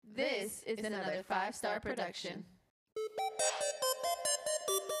This is another five-star production.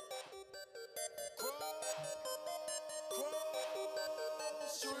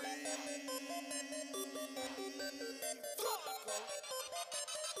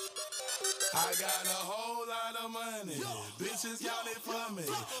 I got a whole lot of money. Bitches count it for me.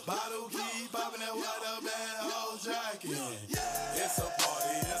 Bottle keep popping that what a bad hoe jacking. It's a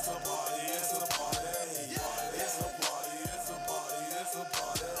party, it's a party, it's a party. It's a party, it's a party, it's a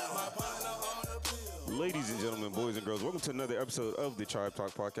party. My partner on the bill. Ladies and gentlemen, boys and girls, welcome to another episode of the Tribe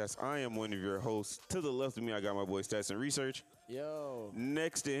Talk Podcast. I am one of your hosts. To the left of me, I got my boy Stats and Research. Yo.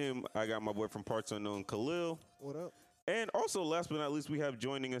 Next to him, I got my boy from Parts Unknown, Khalil. What up? And also, last but not least, we have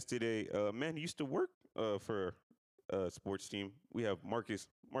joining us today a man who used to work for a sports team. We have Marcus.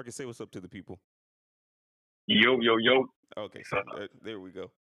 Marcus, say what's up to the people. Yo. Okay, so there we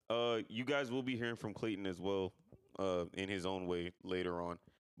go. You guys will be hearing from Clayton as well in his own way later on.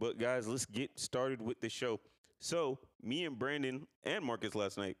 But, guys, let's get started with the show. So, me and Brandon and Marcus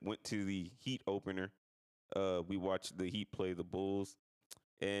last night went to the Heat opener. We watched the Heat play the Bulls,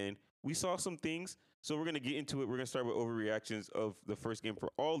 and we saw some things. So we're going to get into it. We're going to start with overreactions of the first game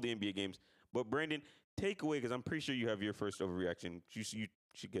for all the NBA games. But, Brandon, take away, because I'm pretty sure you have your first overreaction. You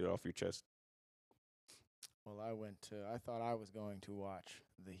should get it off your chest. Well, I thought I was going to watch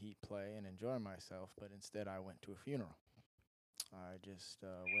the Heat play and enjoy myself, but instead I went to a funeral. I just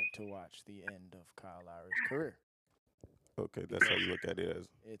went to watch the end of Kyle Lowry's career. Okay, that's how you look at it as.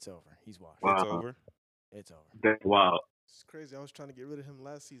 It's over. He's washed. Wow. It's over? It's over. That's wild. It's crazy. I was trying to get rid of him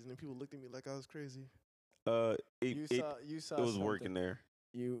last season, and people looked at me like I was crazy. You saw it was something. working there.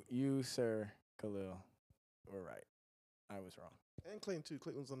 You, sir, Khalil, were right. I was wrong. And Clayton too.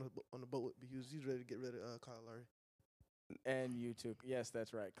 Clayton was on the boat with me. He's ready to get rid of Kyle Lowry. And you too. Yes,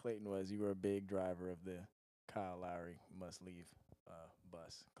 that's right. Clayton was. You were a big driver of the Kyle Lowry must leave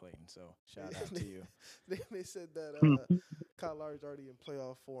bus, Clayton. So shout out to you. They said that Kyle Lowry's already in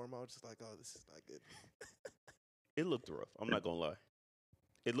playoff form. I was just like, oh, this is not good. It looked rough. I'm not going to lie.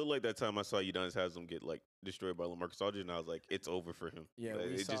 It looked like that time I saw Udonis Haslam get, destroyed by LaMarcus Aldridge, and I was like, it's over for him. Yeah, Like,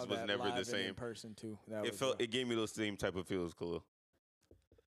 we it saw just was that never live the and same. in person too. It gave me those same type of feels, Khalil.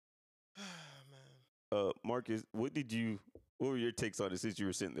 Man. Marcus, what were your takes on it since you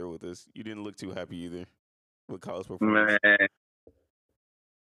were sitting there with us? You didn't look too happy either with Kyle's performance. Man.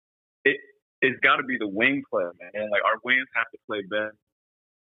 It's got to be the wing play, man. Like, our wings have to play better.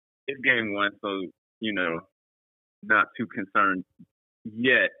 It's game one, so, not too concerned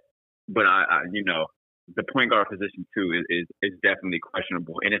yet. But, the point guard position, too, is definitely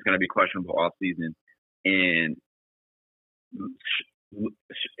questionable. And it's going to be questionable all season. And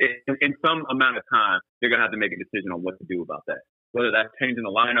in some amount of time, they're going to have to make a decision on what to do about that. Whether that's changing the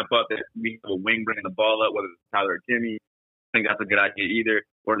lineup up, that we have a wing bringing the ball up, whether it's Tyler or Jimmy. I think that's a good idea either.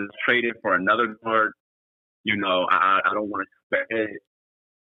 Or just trade it for another guard. I don't want to spend it.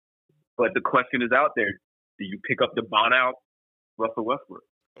 But the question is out there. Do you pick up the bought out Russell Westbrook?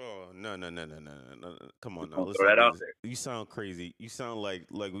 Oh, no. Come on now. Throw Listen, that out there. You sound crazy. You sound like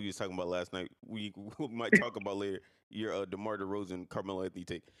we was talking about last night. We might talk about later. Your DeMar DeRozan, Carmelo Anthony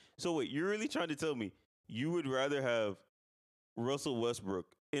take. So wait, you're really trying to tell me you would rather have Russell Westbrook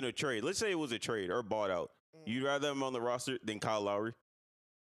in a trade? Let's say it was a trade or bought out. You'd rather have him on the roster than Kyle Lowry?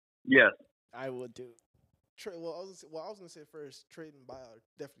 Yes. I would too. I was gonna say first, trade and buyout are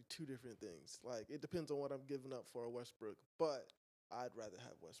definitely two different things. Like, it depends on what I'm giving up for a Westbrook, but I'd rather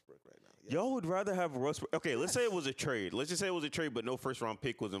have Westbrook right now. Yes. Y'all would rather have Westbrook? Okay, let's say it was a trade. Let's just say it was a trade, but no first round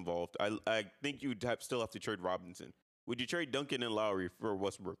pick was involved. I think you'd still have to trade Robinson. Would you trade Duncan and Lowry for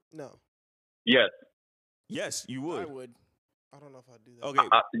Westbrook? No, Yes. Yes, you would. I would. I don't know if I'd do that. Okay.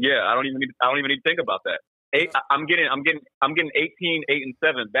 Yeah. I don't even need to think about that. I'm getting 18, 8, and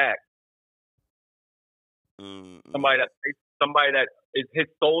 7 back. Somebody that is his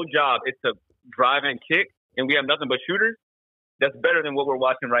sole job is to drive and kick, and we have nothing but shooters. That's better than what we're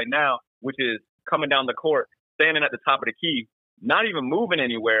watching right now, which is coming down the court, standing at the top of the key, not even moving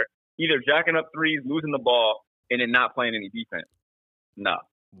anywhere, either jacking up threes, losing the ball, and then not playing any defense. No.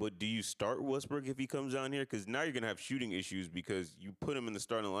 But do you start Westbrook if he comes down here? Because now you're going to have shooting issues because you put him in the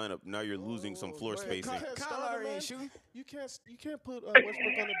starting lineup. Now you're losing some floor Wait, spacing. Kyle Lowry ain't shooting. You can't put Westbrook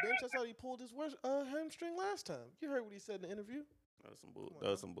on the bench. That's how he pulled his hamstring last time. You heard what he said in the interview. That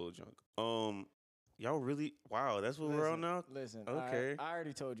was some bull junk. Y'all really? Wow, that's what we're on now? Listen, Okay. I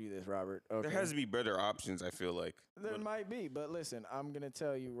already told you this, Robert. Okay. There has to be better options, I feel like. There might be, but listen, I'm going to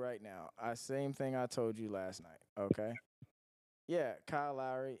tell you right now. Same thing I told you last night, okay? Yeah, Kyle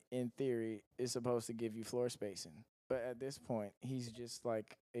Lowry, in theory, is supposed to give you floor spacing. But at this point, he's just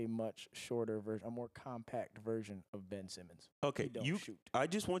like a much shorter version, a more compact version of Ben Simmons. Okay, He don't shoot. I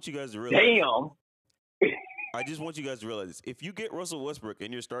just want you guys to realize. Damn. I just want you guys to realize this. If you get Russell Westbrook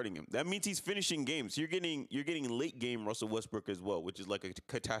and you're starting him, that means he's finishing games. You're getting late game Russell Westbrook as well, which is like a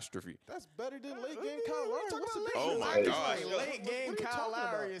catastrophe. That's better than late game Kyle Lowry. What's the difference? Oh my Like, gosh. what- Late what game are you Kyle talking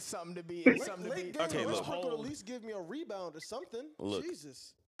Lowry about? is something to be. Late something to be. game Okay, look. Westbrook would at least give me a rebound or something. Look.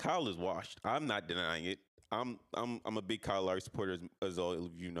 Jesus. Kyle is washed. I'm not denying it. I'm a big Kyle Lowry supporter, as all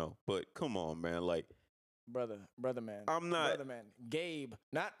of you know. But come on, man. Like, Brother man. I'm not- Brother man. Gabe,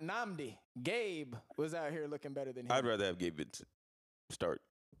 not Namdi. Gabe was out here looking better than him. I'd rather have Gabe Vincent start.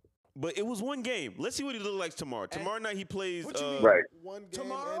 But it was one game. Let's see what he looks like tomorrow. Tomorrow night he plays. What you mean? Right. One game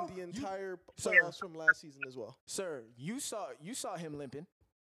Tomorrow? and the entire Sir. playoffs from last season as well. Sir, you saw him limping.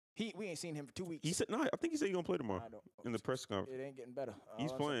 We ain't seen him for 2 weeks. He said no. I think he said he's gonna play tomorrow I don't. in the press conference. It ain't getting better.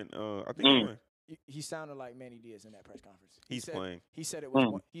 He's All I'm playing. I think Mm. he's playing. saying- He sounded like Manny Diaz in that press conference. He's playing. He said it was.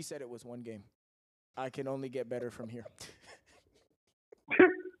 Mm. He said it was one game. I can only get better from here.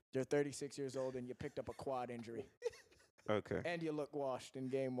 You're 36 years old and you picked up a quad injury, Okay. and you look washed in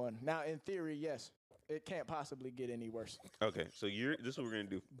game one. Now, in theory, yes, it can't possibly get any worse. Okay. So this is what we're gonna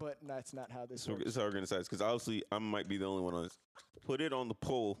do. But that's not how this So works. this is how we're gonna decide. Because obviously I might be the only one on this. Put it on the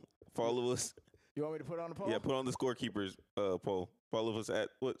poll. Follow us. You want me to put it on the poll? Yeah. Put on the scorekeepers poll. Follow us at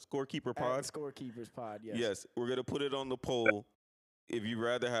what scorekeeper At pod. Scorekeepers Pod. Yes. Yes, we're gonna put it on the poll. If you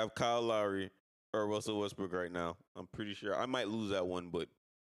rather have Kyle Lowry or Russell Westbrook right now, I'm pretty sure I might lose that one, but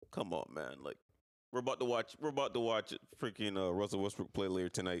come on, man. Like we're about to watch freaking Russell Westbrook play later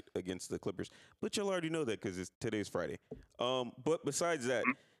tonight against the Clippers. But you'll already know that because today's Friday. But besides that,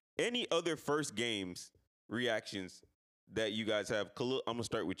 any other first games reactions that you guys have? Khalil, I'm gonna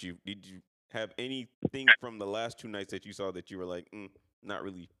start with you. Did you have anything from the last 2 nights that you saw that you were like, not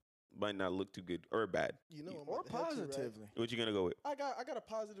really, might not look too good or bad? You know, I'm Or about to head to, right? positively. What you gonna go with? I got a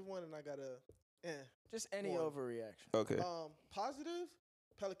positive one and I got a Just any One. overreaction. Okay. positive.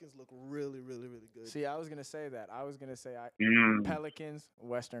 Pelicans look really, really, really good. See, I was gonna say that. I was gonna say Mm. Pelicans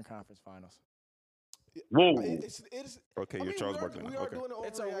Western Conference Finals. Whoa. It's Okay, I you're mean, Charles we Barkley. are now. Okay. doing the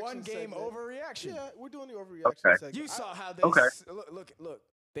It's a overreaction one-game segment. overreaction. Yeah, we're doing the overreaction Okay. segment. You saw how they Okay. look.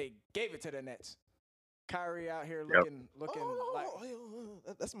 They gave it to the Nets. Kyrie out here Yep. looking like.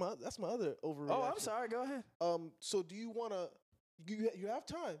 That's my other overreaction. Oh, I'm sorry. Go ahead. So do you wanna? You have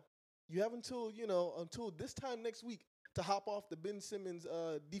time. You have until this time next week to hop off the Ben Simmons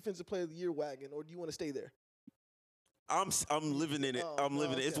Defensive Player of the Year wagon, or do you want to stay there? I'm living in it. Oh, I'm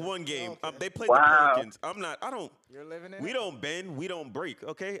living it. It's okay. one game. Okay. They play Wow. the Pelicans. I don't. You're living in We it? don't bend. We don't break.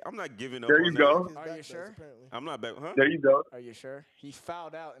 Okay. I'm not giving up. There on you that. go. His Are back you does, sure? Apparently. I'm not back. Huh? There you go. Are you sure? He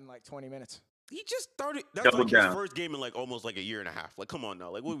fouled out in like 20 minutes. He just started. That's Double like down. his first game in like almost like a year and a half. Like, come on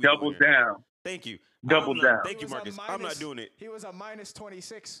now. Like, what are we Double doing here? down. Thank you. Double I'm not- down. Thank He you, was a Marcus. I'm not minus- doing it. He was a minus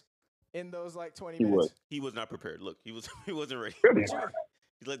 26 in those like 20 He minutes. was. He was not prepared. Look, he wasn't ready. Sure.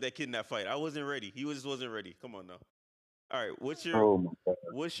 He's like that kid in that fight. I wasn't ready. He just wasn't ready. Come on now. All right. What's your Oh my God.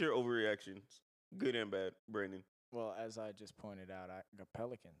 overreactions? Good and bad, Brandon. Well, as I just pointed out, the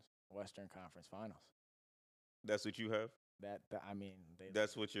Pelicans Western Conference Finals. That's what you have. I mean,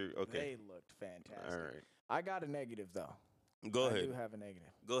 That's what you're. Okay. they looked fantastic. All right. I got a negative though. Go I ahead. do have a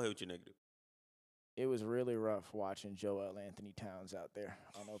negative. Go ahead with your negative. It was really rough watching Joel Anthony Towns out there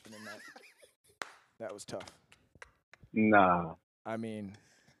on opening night. That was tough. Nah. I mean,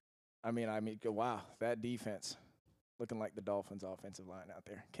 wow, that defense looking like the Dolphins' offensive line out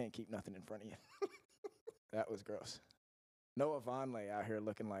there. Can't keep nothing in front of you. That was gross. Noah Vonleh out here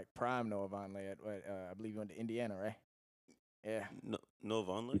looking like prime Noah Vonleh at I believe he went to Indiana, right? Yeah, No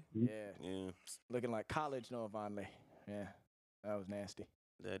Vonleh. yeah, Yeah. looking like college Noah Vonleh. Yeah, that was nasty.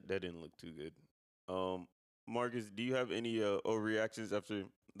 That didn't look too good. Marcus, do you have any overreactions after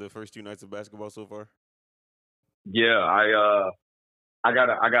the first 2 nights of basketball so far? Yeah, I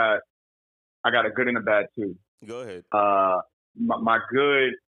got a good and a bad too. Go ahead. My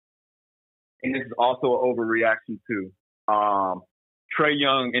good, and this is also an overreaction too. Trey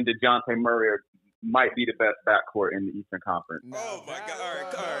Young and DeJounte Murray might be the best backcourt in the Eastern Conference. No, Oh, my that- God. All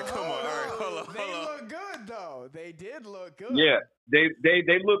right, come on. All right, hold on, They hold on. look good though. They did look good. Yeah, they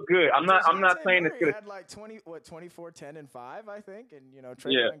look good. I'm not DeJounte saying it's Murray gonna. had like 24, 10, and 5, I think, and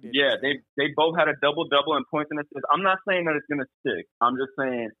Trey Yeah, Young did. yeah. his thing. They both had a double in points and assists. I'm not saying that it's gonna stick. I'm just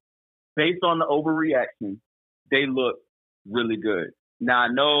saying, based on the overreaction, they look really good. Now I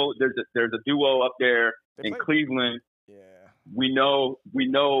know there's a duo up there They in played- Cleveland. Yeah. We know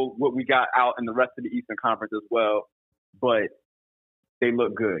what we got out in the rest of the Eastern Conference as well, but they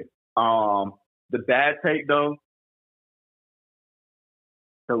look good. The bad take though,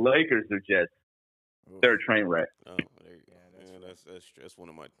 the Lakers are just They're a train wreck. Oh, there you go. Yeah, Yeah, that's one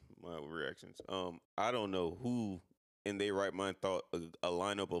of my reactions. I don't know who in their right mind thought a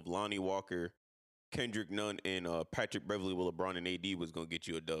lineup of Lonnie Walker, Kendrick Nunn, and Patrick Beverly with LeBron and AD was gonna get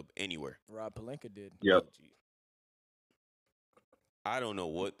you a dub anywhere. Rob Pelinka did. Yep. I don't know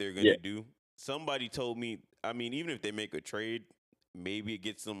what they're gonna Yeah. do. Somebody told me. I mean, even if they make a trade, maybe it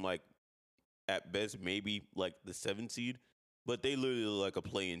gets them like at best, maybe like the 7th seed. But they literally look like a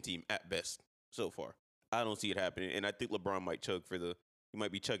play-in team at best so far. I don't see it happening, and I think LeBron might he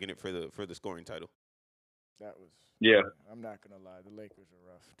might be chugging it for the scoring title. That was. Yeah. I'm not gonna lie. The Lakers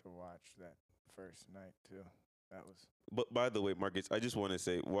are rough to watch that first night too. That was. But by the way, Marcus, I just want to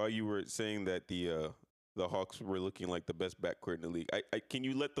say while you were saying that the Hawks were looking like the best backcourt in the league, can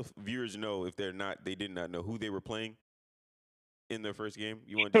you let the viewers know if they did not know who they were playing in their first game?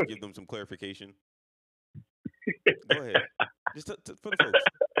 You want to just give them some clarification? Go ahead, just for the folks.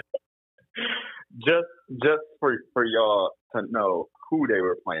 Just for y'all to know who they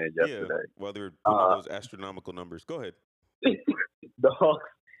were playing yesterday. Yeah, while they were putting up those astronomical numbers. Go ahead. The Hawks,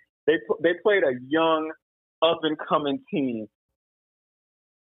 they played a young, up and coming team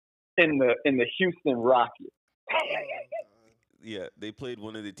in the Houston Rockets. Yeah, they played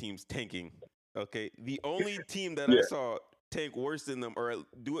one of the teams tanking. Okay, the only team that Yeah. I saw tank worse than them or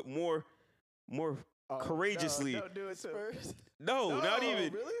do it more courageously. No, don't do it, Spurs. No, not No,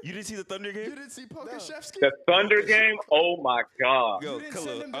 even. really? You didn't see the Thunder game? You didn't see Pokashevsky? The Thunder game, oh my God. Yo, You didn't send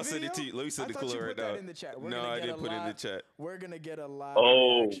Khalil, him the I'll send it to video? you. Let me send I it to thought you Khalil right put that now. in the chat. We're No, gonna I get didn't a put it in the live- chat. We're gonna get a live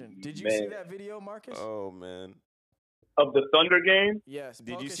Oh, reaction. Did you see man. that video, Marcus? Oh man, Of the Thunder game, Yes.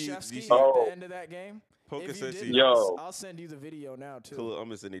 Did you see- Pokashevsky did you see- at Oh. the end of that game. Poca If you says didn't, he. Yo. I'll send you the video now too. Khalil, I'm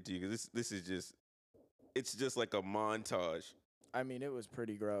gonna send it to you because this is just, it's just like a montage. I mean, it was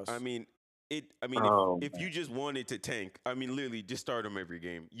pretty gross. I mean, Oh, if you just wanted to tank, I mean, literally just start them every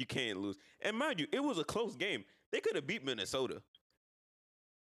game. You can't lose. And mind you, it was a close game. They could have beat Minnesota.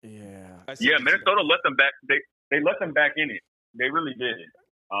 yeah. I sent yeah, it to you. Minnesota let them back. They let them back in it. They really did.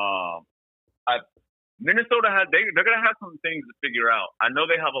 Minnesota they're gonna have some things to figure out. I know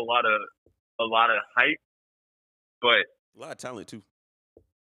they have a lot of hype, but A lot of talent too.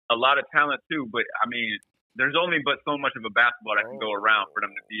 a lot of talent too. But I mean, there's only but so much of a basketball that can go around for them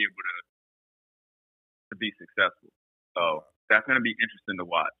to be able to be successful. So that's gonna be interesting to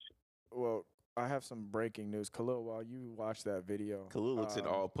watch. Well, I have some breaking news. Khalil, while you watch that video, Khalil looks at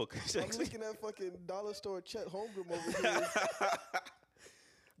all Poca. I'm looking at fucking dollar store Chet Holmgren over here,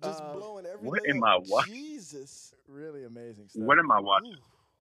 just blowing everything what am up. I watching? Jesus. really amazing stuff. What am I watching?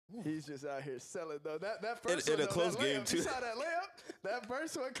 He's just out here selling though. That In- first in one, a though, close that game, layup, too. You saw that layup? That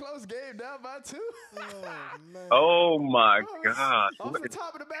first one, close game, down by 2. Oh, man. Oh my Oh, gosh! Off What the is,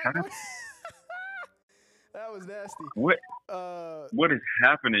 top of the backboard. That was nasty. what Uh, what is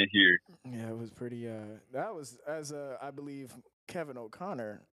happening here? yeah, it was pretty. That was as I believe Kevin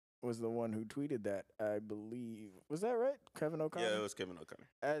O'Connor was the one who tweeted that. I believe was that right, Kevin O'Connor? Yeah, it was Kevin O'Connor.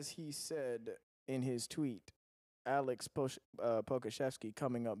 As he said in his tweet, Alex Pokashevsky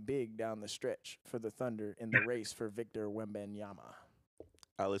coming up big down the stretch for the Thunder in the race for Victor Wembanyama.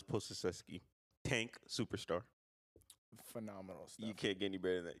 Alex Postaseski, tank superstar. Phenomenal stuff. You can't get any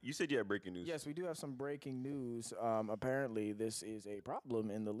better than that. You said you had breaking news. Yes, we do have some breaking news. Apparently, this is a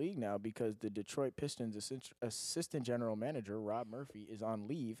problem in the league now because the Detroit Pistons assistant general manager, Rob Murphy, is on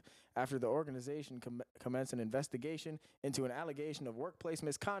leave after the organization commenced an investigation into an allegation of workplace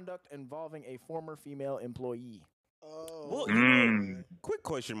misconduct involving a former female employee. Oh, Well, Mm. Quick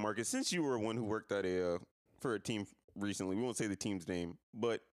question, Marcus. Since you were one who worked at for a team recently, we won't say the team's name,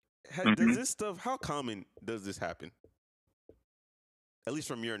 but does this stuff? How common does this happen? At least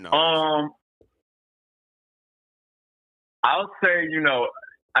from your knowledge. I'll say,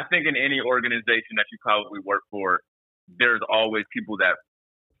 I think in any organization that you probably work for, there's always people that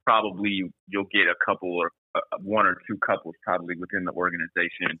probably you'll get a couple or one or two couples probably within the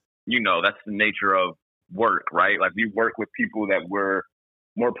organization. That's the nature of work, right? Like we work with people that we're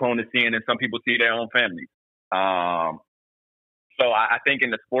more prone to seeing, and some people see their own families. So I think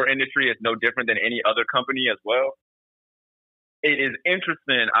in the sport industry, it's no different than any other company as well. It is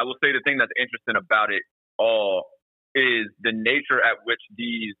interesting. I will say the thing that's interesting about it all is the nature at which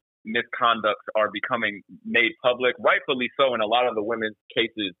these misconducts are becoming made public, rightfully so, in a lot of the women's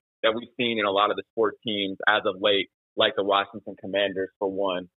cases that we've seen in a lot of the sports teams as of late, like the Washington Commanders for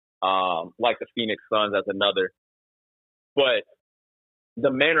one, like the Phoenix Suns as another. But the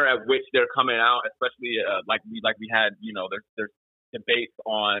manner at which they're coming out, especially like we had, there's debates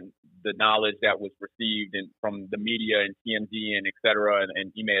on the knowledge that was received from the media and TMZ and et cetera,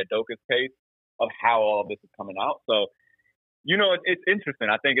 and Ime Udoka's case of how all of this is coming out. So it's interesting.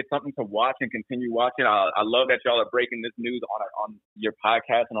 I think it's something to watch and continue watching. I love that y'all are breaking this news on your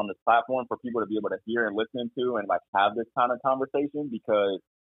podcast and on this platform for people to be able to hear and listen to and like have this kind of conversation because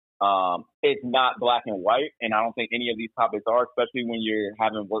it's not black and white, and I don't think any of these topics are, especially when you're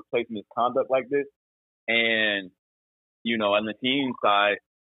having workplace misconduct like this. And on the team side,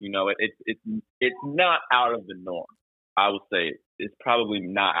 it's not out of the norm. I would say it's probably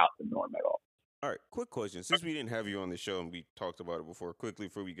not out of the norm at all. All right, quick question. Since we didn't have you on the show and we talked about it before, quickly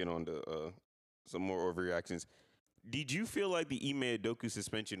before we get on to some more overreactions, did you feel like the Ime Udoka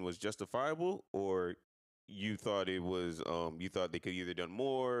suspension was justifiable, or you thought it was? You thought they could either done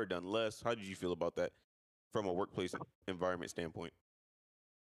more or done less? How did you feel about that from a workplace environment standpoint?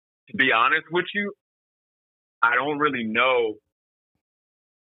 To be honest with you, I don't really know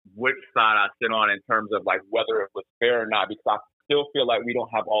which side I sit on in terms of like whether it was fair or not, because I still feel like we don't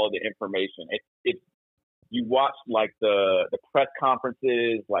have all of the information. It's you watch like the press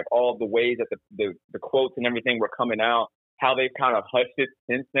conferences, like all of the ways that the quotes and everything were coming out, how they've kind of hushed it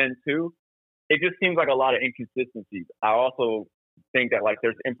since then too. It just seems like a lot of inconsistencies. I also think that like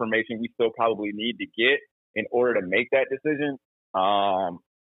there's information we still probably need to get in order to make that decision.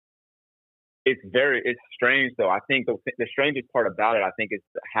 It's strange though. I think the strangest part about it, I think, is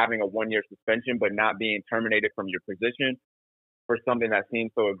having a 1-year suspension but not being terminated from your position for something that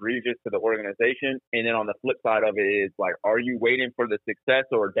seems so egregious to the organization. And then on the flip side of it is like, are you waiting for the success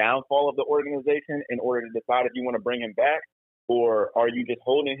or downfall of the organization in order to decide if you want to bring him back, or are you just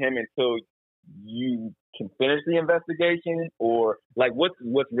holding him until you can finish the investigation, or like what's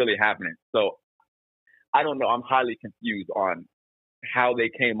really happening? So I don't know. I'm highly confused on how they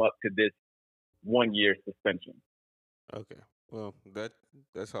came up to this 1-year suspension. Okay. Well,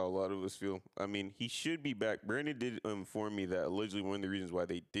 that's how a lot of us feel. I mean, he should be back. Brandon did inform me that allegedly one of the reasons why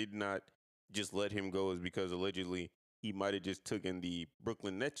they did not just let him go is because allegedly he might have just taken the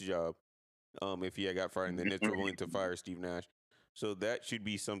Brooklyn Nets job if he had got fired, and the Nets were willing to fire Steve Nash. So that should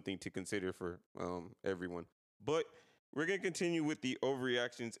be something to consider for everyone. But we're going to continue with the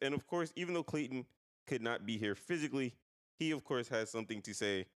overreactions. And, of course, even though Clayton could not be here physically, he, of course, has something to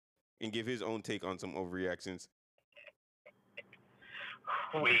say and give his own take on some overreactions.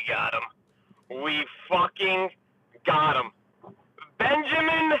 We got him. We fucking got him.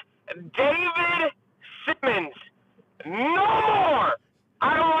 Benjamin David Simmons. No more.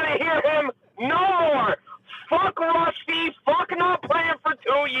 I don't want to hear him no more. Fuck Rusty. Fuck not playing for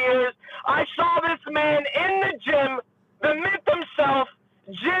 2 years. I saw this man in the gym, the myth himself,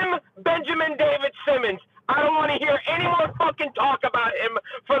 Jim Benjamin David Simmons. I don't want to hear any more fucking talk about him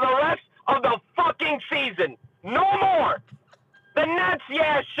for the rest of the fucking season. No more. The Nets,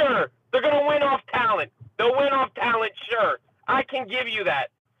 yeah, sure. They're going to win off talent. They'll win off talent, sure. I can give you that.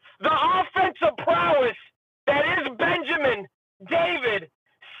 The offensive prowess that is Benjamin David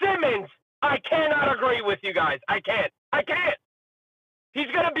Simmons, I cannot agree with you guys. I can't. He's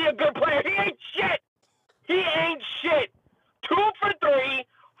going to be a good player. He ain't shit. He ain't shit. 2 for 3,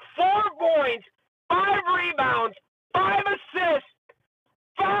 4 points, 5 rebounds, 5 assists,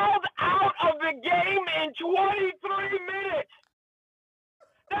 fouled out of the game in 23 minutes.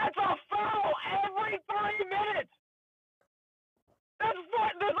 That's a foul every 3 minutes.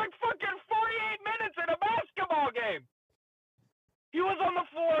 There's like fucking 48 minutes in a basketball game. He was on the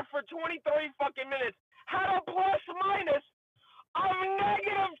floor for 23 fucking minutes. Had a plus minus of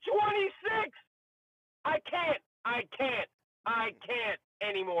negative 26. I can't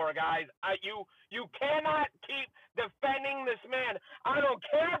anymore, guys. You cannot keep defending this man. I don't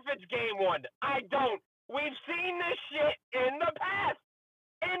care if it's game 1. I don't. We've seen this shit in the past.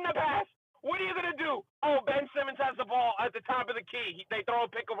 What are you going to do? Oh, Ben Simmons has the ball at the top of the key. They throw a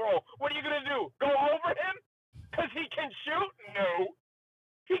pick and roll. What are you going to do? Go over him? Because he can shoot? No.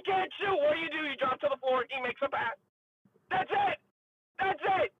 He can't shoot. What do? You drop to the floor. He makes a pass. That's it.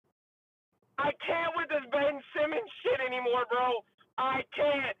 I can't with this Ben Simmons shit anymore, bro. I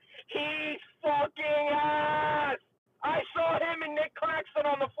can't. He's fucking ass. I saw him and Nick Claxton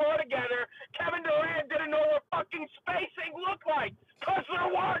on the floor together. Kevin Durant didn't know what fucking spacing looked like because there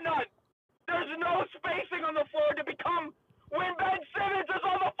were none. There's no spacing on the floor to become when Ben Simmons is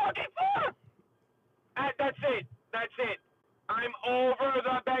on the fucking floor. That's it. I'm over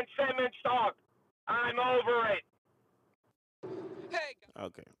the Ben Simmons talk. I'm over it.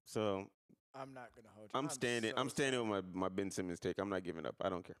 Okay, so I'm not gonna hold you. I'm standing with my Ben Simmons take. I'm not giving up. I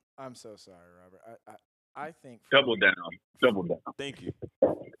don't care. I'm so sorry, Robert. I think Double down. Thank you.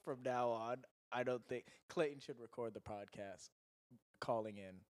 From now on, I don't think Clayton should record the podcast calling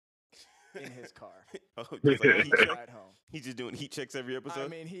in his car. Oh, just like He's heat check. at home. He's just doing heat checks every episode. I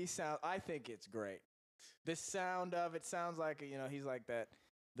mean, I think it's great. the sound of it sounds like he's like that.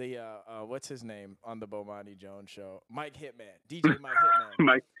 The what's his name on the Bomani Jones show? Mike Hitman, DJ Mike Hitman.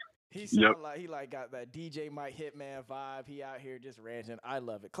 Mike. He sound like he got that DJ Mike Hitman vibe. He out here just ranting. I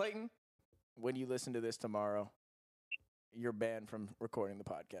love it. Clayton, when you listen to this tomorrow, you're banned from recording the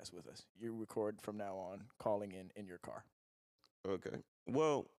podcast with us. You record from now on, calling in your car. Okay.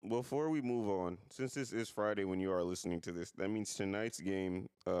 Well, before we move on, since this is Friday when you are listening to this, that means tonight's game,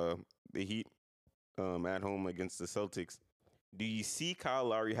 the Heat at home against the Celtics. Do you see Kyle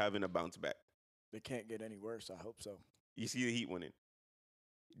Lowry having a bounce back? It can't get any worse. I hope so. You see the Heat winning.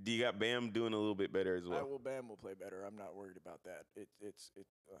 Do you got Bam doing a little bit better as well? Bam will play better. I'm not worried about that. I mean,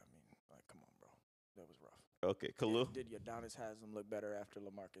 like, come on, bro. That was rough. Okay, Khalil. Did Udonis Haslem look better after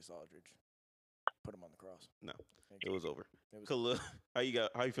LaMarcus Aldridge put him on the cross? No, it was over. Khalil, how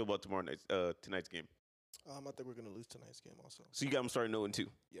you feel about tonight's game? I think we're gonna lose tonight's game also. So you got them starting 0-2.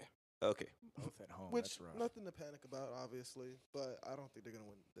 Yeah. Okay. Both at home. Which That's rough. nothing to panic about, obviously, but I don't think they're gonna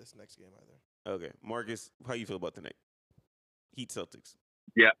win this next game either. Okay, Marcus, how you feel about tonight? Heat Celtics.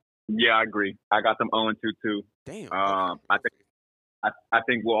 Yeah, I agree. I got them 0-2 too. Damn. I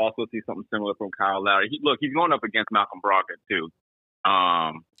think we'll also see something similar from Kyle Lowry. He's going up against Malcolm Brogdon too.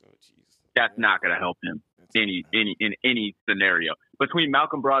 Oh, jeez. That's not going to help him in any scenario. Between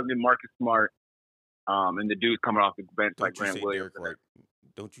Malcolm Brogdon, Marcus Smart, and the dudes coming off the bench like Grant Williams.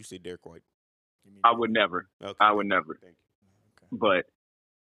 Don't you say Derek White? I would never. Okay, I would never. Thank you. Okay. But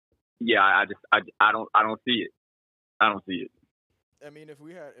yeah, I don't see it. I don't see it. I mean, if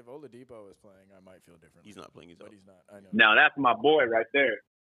Oladipo was playing, I might feel different. He's not playing. But he's not. I know. Now that's my boy right there.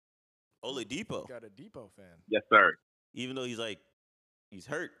 Oladipo. Got a Depot fan. Yes, sir. Even though he's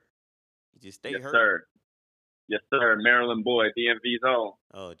hurt, he just stay Yes, hurt. sir. Yes, sir. Maryland boy, DMV's home.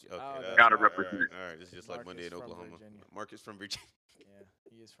 Oh, okay. that's Gotta right. represent. All right, it's just like Monday in Marcus from Oklahoma. Virginia. Marcus from Virginia. Yeah,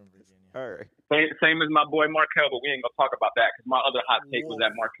 he is from Virginia. All right. Same as my boy Markel, but we ain't gonna talk about that because my other hot take was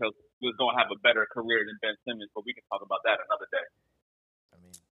that Markel was gonna have a better career than Ben Simmons, but we can talk about that another day. I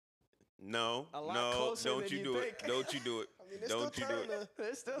mean, No, A lot no, closer don't than you you do it. think. Don't you do it. I mean, there's Don't still you do time it.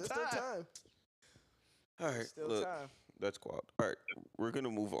 there's still There's time. still time. All right, Still look, time. that's wild. All right, we're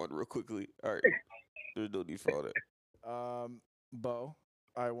gonna move on real quickly. All right, there's no need for all that. Bo,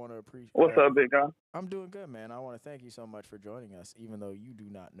 I want to appreciate. What's up, big guy? I'm doing good, man. I want to thank you so much for joining us, even though you do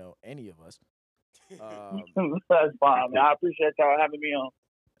not know any of us. That's fine, man. I appreciate y'all having me on.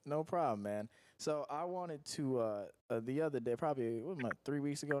 No problem, man. So I wanted to the other day, probably 3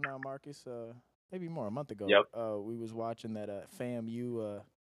 weeks ago now, Marcus, maybe more, a month ago. Yep. We was watching that FAMU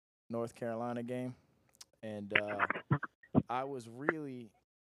North Carolina game, and I was really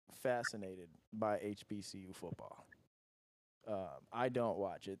fascinated by HBCU football. I don't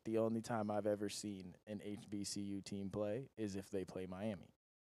watch it. The only time I've ever seen an HBCU team play is if they play Miami.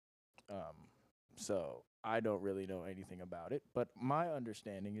 So I don't really know anything about it, but my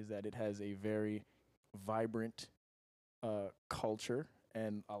understanding is that it has a very vibrant culture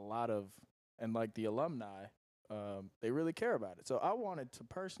and like the alumni, they really care about it. So I wanted to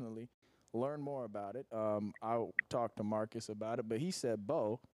personally learn more about it. I talked to Marcus about it, but he said,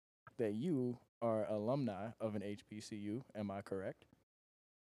 Bo, that you are alumni of an HBCU. Am I correct?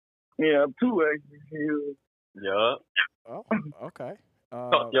 Yeah, 2 HBCUs. Yeah. Oh, okay.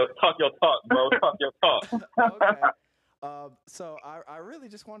 Talk your talk, bro. Talk your talk. Okay. So I really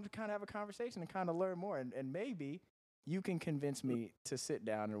just wanted to kind of have a conversation and kind of learn more, and maybe you can convince me to sit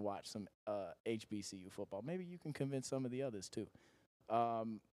down and watch some HBCU football. Maybe you can convince some of the others too.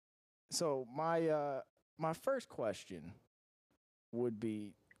 So my first question would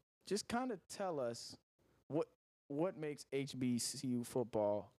be, just kind of tell us what makes HBCU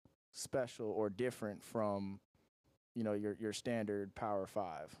football special or different from, your standard Power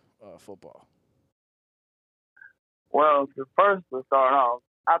 5 football. Well, first to start off,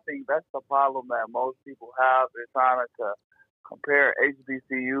 I think that's the problem that most people have is trying to compare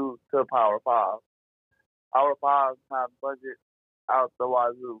HBCUs to Power 5. Power 5 have budget out the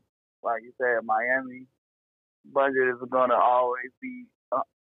wazoo. Like you said, Miami budget is going to always be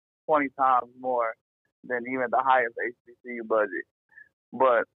 20 times more than even the highest HBCU budget.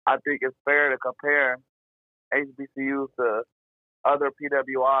 But I think it's fair to compare HBCUs to other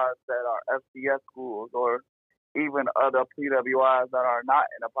PWIs that are FCS schools or even other PWIs that are not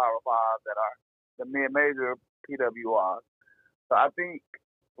in the Power 5 that are the mid-major PWIs. So I think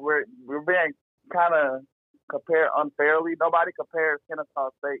we're being kind of compared unfairly. Nobody compares Kennesaw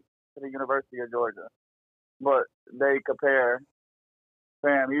State to the University of Georgia, but they compare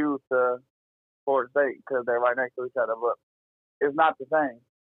FAMU to Florida State because they're right next to each other. But it's not the same,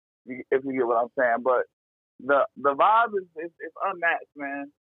 if you get what I'm saying. But the vibe is unmatched,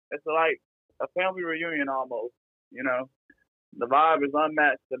 man. It's like a family reunion almost. You know, the vibe is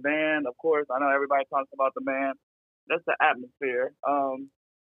unmatched. The band, of course, I know everybody talks about the band. That's the atmosphere.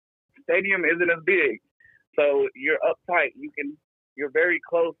 Stadium isn't as big, so you're uptight. You're very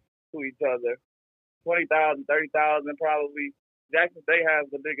close to each other. 20,000, 30,000 probably. Jackson State has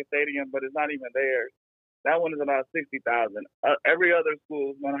the biggest stadium, but it's not even theirs. That one is about 60,000. Every other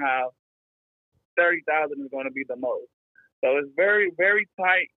school is going to have 30,000 is going to be the most. So it's very, very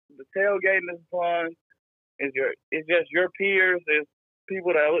tight. The tailgating is fun. It's just your peers. It's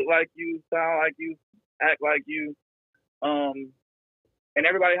people that look like you, sound like you, act like you, and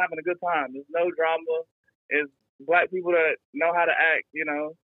everybody having a good time. There's no drama. It's black people that know how to act. You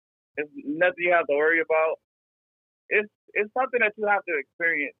know, it's nothing you have to worry about. It's something that you have to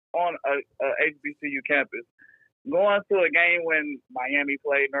experience on a HBCU campus. Going to a game when Miami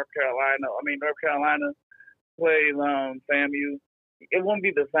played North Carolina plays FAMU, it won't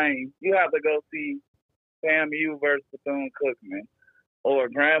be the same. You have to go see FAMU versus Bethune-Cookman, or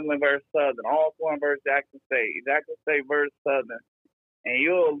Grambling versus Southern, Alcorn versus Jackson State, Jackson State versus Southern, and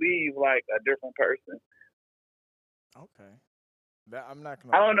you'll leave like a different person. Okay. I'm not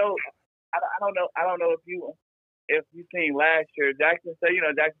gonna. I don't know if you seen last year, Jackson State. You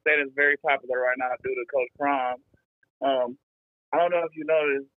know, Jackson State is very popular right now due to Coach Prime. I don't know if you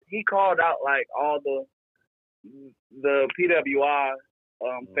noticed, he called out like all the PWI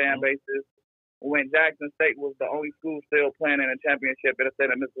fan bases when Jackson State was the only school still playing in a championship in the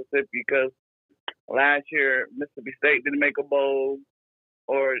state of Mississippi, because last year Mississippi State didn't make a bowl,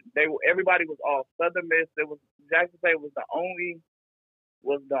 or everybody was off. Southern Miss, Jackson State was the only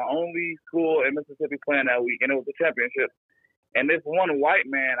school in Mississippi playing that week, and it was a championship. And this one white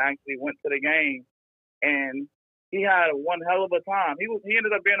man actually went to the game, and he had one hell of a time. He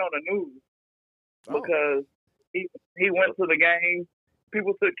ended up being on the news because he went to the game.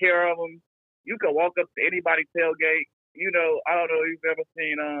 People took care of him. You could walk up to anybody's tailgate. You know, I don't know if you've ever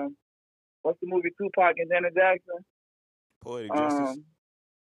seen what's the movie, Tupac and Janet Jackson? Poetic Justice.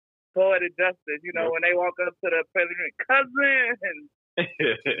 Poetic Justice. You know, when they walk up to the president, cousin.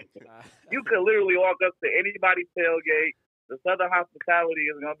 You could literally walk up to anybody's tailgate. The Southern hospitality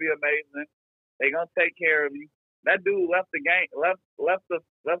is gonna be amazing. They're gonna take care of you. That dude left the game, left the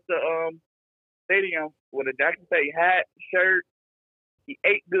stadium with a Jackson State hat, shirt. He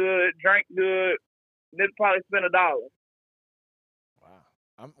ate good, drank good. Didn't probably spend $1.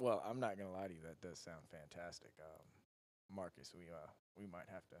 Wow. I'm not gonna lie to you. That does sound fantastic, Marcus. We might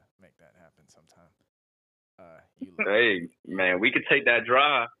have to make that happen sometime. Hey, man, we could take that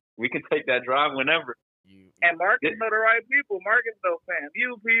drive. We can take that drive whenever. And Marcus know the right people. Marcus know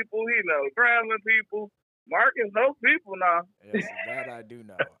FAMU people. He knows Grambling people. Marcus knows people now. Yes, that I do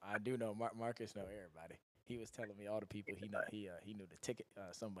know. I do know. Marcus know everybody. He was telling me all the people he know. He knew the ticket,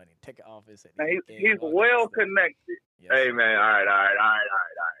 somebody in the ticket office. And he's well connected. Yes, hey, man. All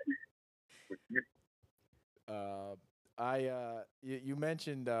right. You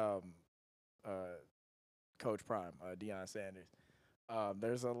mentioned Coach Prime, Deion Sanders.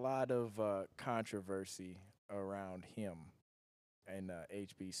 There's a lot of controversy around him in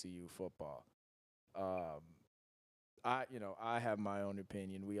HBCU football. I have my own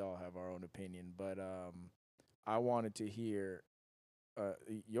opinion. We all have our own opinion, but I wanted to hear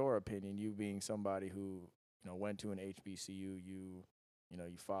your opinion. You being somebody who went to an HBCU, you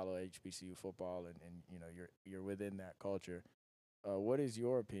follow HBCU football, and you're within that culture. What is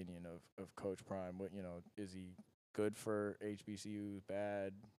your opinion of Coach Prime? What is he good for HBCUs?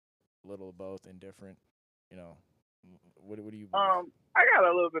 Bad? Little of both? Indifferent? What do you? I got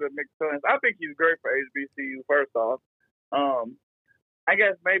a little bit of mixed feelings. I think he's great for HBCU. First off, I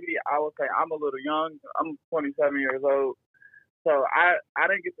guess maybe I would say I'm a little young. I'm 27 years old, so I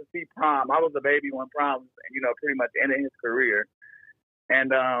didn't get to see Prime. I was a baby when Prime was, pretty much ending his career,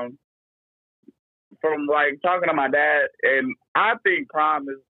 and from like talking to my dad, and I think Prime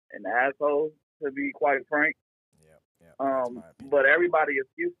is an asshole, to be quite frank. Yeah. But everybody's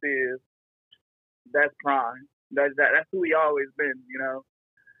excuse is that's Prime. That's who he always been,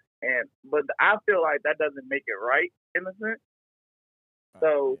 but I feel like that doesn't make it right in a sense.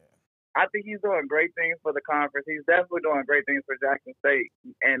 So I think he's doing great things for the conference. He's definitely doing great things for Jackson State,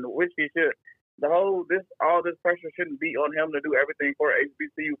 and which he should. All this pressure shouldn't be on him to do everything for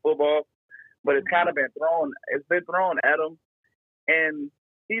HBCU football, but it's kind of been thrown. It's been thrown at him, and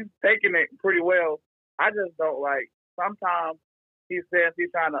he's taking it pretty well. I just don't like sometimes. He says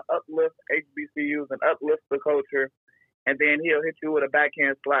he's trying to uplift HBCUs and uplift the culture, and then he'll hit you with a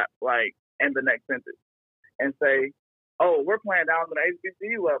backhand slap, like, in the next sentence, and say, oh, we're playing down to the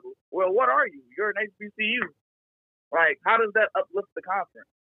HBCU level. Well, what are you? You're an HBCU. Like, how does that uplift the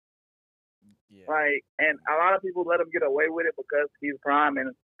conference? Yeah. Like, and a lot of people let him get away with it because he's prime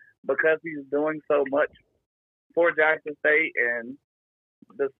and because he's doing so much for Jackson State, and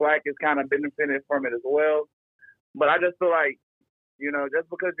the SWAC is kind of benefiting from it as well. But I just feel like, just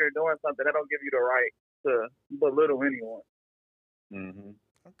because you're doing something, that don't give you the right to belittle anyone. Mm-hmm.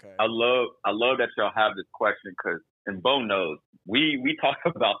 Okay. I love that y'all have this question because, and Bo knows, we talk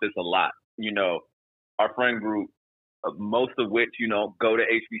about this a lot. Our friend group, most of which, go to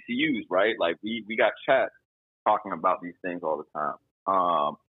HBCUs, right? Like we got chats talking about these things all the time.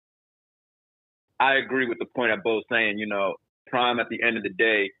 I agree with the point that Bo's saying, Prime at the end of the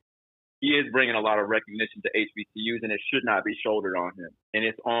day, he is bringing a lot of recognition to HBCUs, and it should not be shouldered on him. And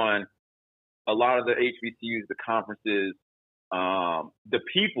it's on a lot of the HBCUs, the conferences, the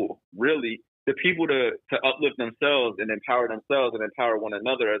people, really, the people to uplift themselves and empower one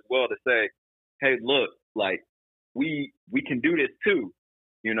another as well, to say, hey, look, like, we can do this too,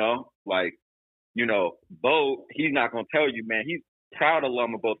 Bo, he's not going to tell you, man, he's proud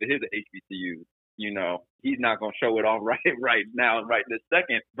alum of both of his HBCUs. He's not going to show it off right now, right this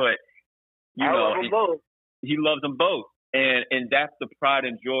second, but, he loves them both. And that's the pride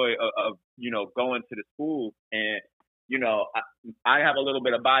and joy of going to the school. And, I have a little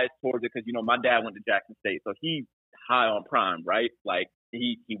bit of bias towards it because, my dad went to Jackson State, so he's high on Prime, right? Like,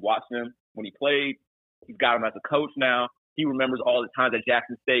 he watched him when he played. He's got him as a coach now. He remembers all the times that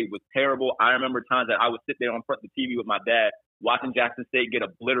Jackson State was terrible. I remember times that I would sit there on front of the TV with my dad watching Jackson State get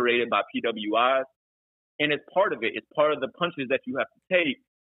obliterated by PWIs. And it's part of it. It's part of the punches that you have to take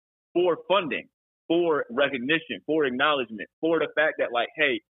for funding, for recognition, for acknowledgement, for the fact that, like,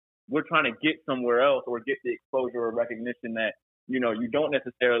 hey, we're trying to get somewhere else or get the exposure or recognition that, you don't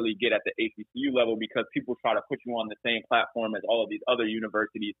necessarily get at the HBCU level because people try to put you on the same platform as all of these other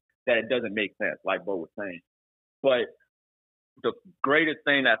universities that it doesn't make sense, like Bo was saying. But the greatest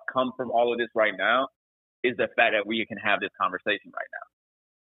thing that's come from all of this right now is the fact that we can have this conversation right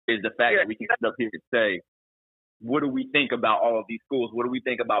now, is the fact that we can sit up here and say, what do we think about all of these schools? What do we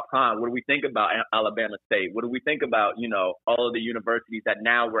think about Prime? What do we think about Alabama State? What do we think about, all of the universities that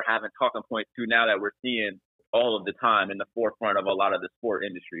now we're having talking points to, now that we're seeing all of the time in the forefront of a lot of the sport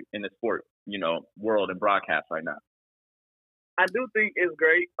industry, in the sport, world and broadcast right now? I do think it's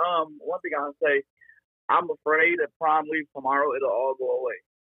great. One thing I'll say, I'm afraid if Prime leaves tomorrow, it'll all go away.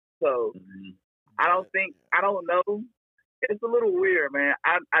 So I don't know. It's a little weird, man.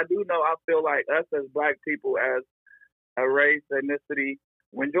 I do know, I feel like us as Black people, as a race, ethnicity,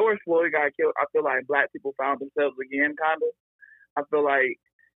 when George Floyd got killed, I feel like Black people found themselves again, kind of. I feel like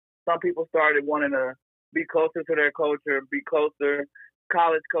some people started wanting to be closer to their culture, be closer.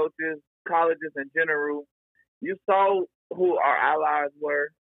 College coaches, colleges in general. You saw who our allies were.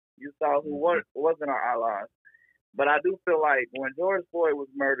 You saw who wasn't our allies. But I do feel like when George Floyd was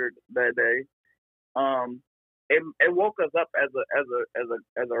murdered that day, it woke us up as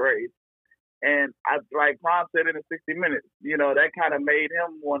a race. And I, like Prime said in the 60 Minutes, that kind of made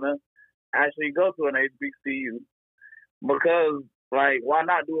him want to actually go to an HBCU because, like, why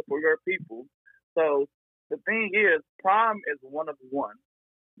not do it for your people? So the thing is, Prime is one of one.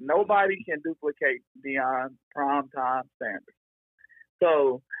 Nobody can duplicate Deion Primetime Sanders.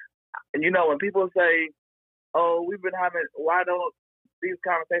 So, when people say, oh, why don't these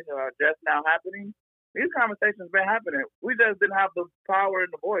conversations are just now happening? These conversations been happening. We just didn't have the power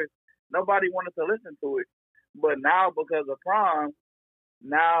and the voice. Nobody wanted to listen to it. But now, because of Prime,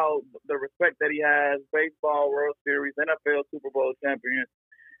 now the respect that he has, baseball, World Series, NFL Super Bowl champion,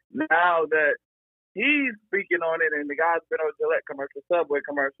 now that he's speaking on it, and the guy's been on Gillette commercials, Subway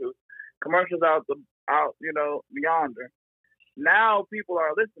commercials out yonder. Now people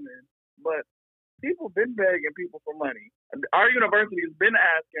are listening, but people been begging people for money. Our university has been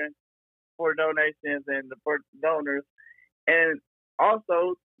asking for donations and for donors, and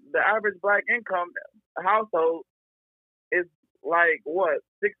also the average Black income household is like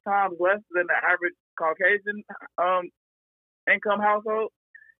 6 times less than the average Caucasian income household.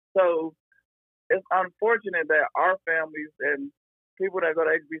 So it's unfortunate that our families and people that go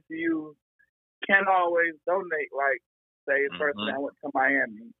to HBCUs can't always donate, like, say, a person that went to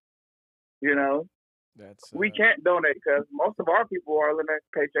Miami. We can't donate because most of our people are living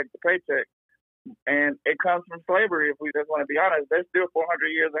paycheck to paycheck. And it comes from slavery, if we just want to be honest. They're still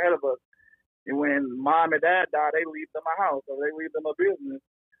 400 years ahead of us. And when mom and dad die, they leave them a house or they leave them a business.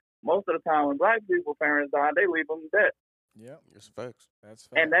 Most of the time when Black people parents die, they leave them debt. Yeah, it's facts. That's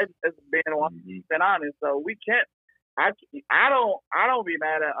facts. And that's just being 100% honest. So we can't. I don't be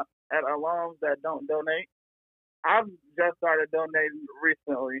mad at alums that don't donate. I've just started donating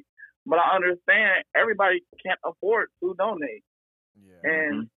recently, but I understand everybody can't afford to donate. Yeah.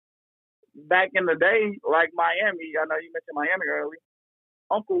 And back in the day, like Miami, I know you mentioned Miami earlier.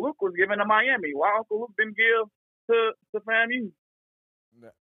 Uncle Luke was given to Miami. Why Uncle Luke didn't give to FAMU?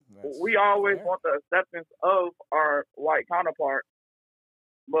 We always fair. want the acceptance of our white counterpart,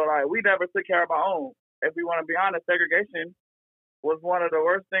 but like we never took care of our own. If we want to be honest, segregation was one of the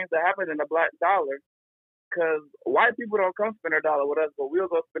worst things that happened in the black dollar, because white people don't come spend their dollar with us, but we'll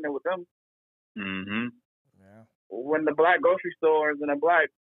go spend it with them. Mm-hmm. Yeah. When the black grocery stores and the black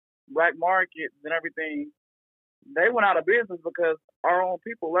markets and everything, they went out of business because our own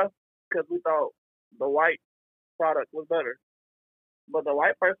people left because we thought the white product was better. But the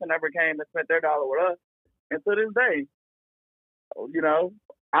white person never came and spent their dollar with us. And to this day, you know,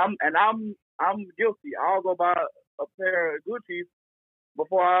 I'm guilty. I'll go buy a pair of Gucci's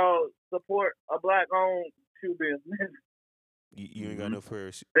before I'll support a black-owned shoe business. You ain't got no for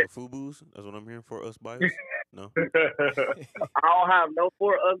FUBUs? That's what I'm hearing, for us by us? No? I don't have no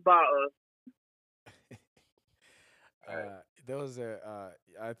for us by us. Those are.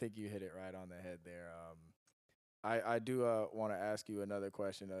 I think you hit it right on the head there. I do want to ask you another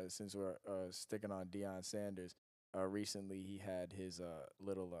question since we're sticking on Deion Sanders. Recently, he had his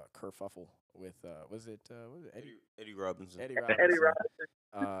little kerfuffle with was it Eddie Robinson. Eddie Eddie Robinson.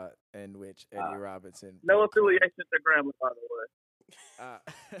 In which Eddie Robinson no affiliation to Grambling, by the way.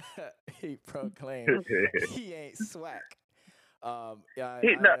 He proclaimed he ain't swag. I'm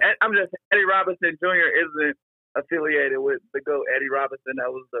just Eddie Robinson Jr. isn't affiliated with the GOAT Eddie Robinson.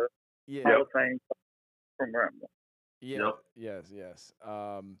 That was the Hall of Fame from Grambling. Yeah. Yep. Yes.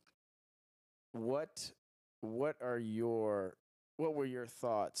 What were your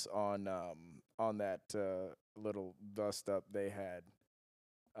thoughts on that little dust up they had?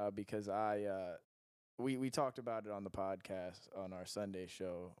 Because we talked about it on the podcast on our Sunday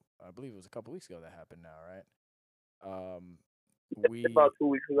show. I believe it was a couple weeks ago that happened now, right? About 2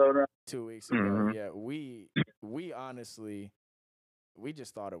 weeks ago now. 2 weeks ago, Mhm. yeah. We honestly, we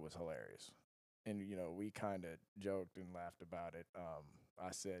just thought it was hilarious. And, you know, we kind of joked and laughed about it.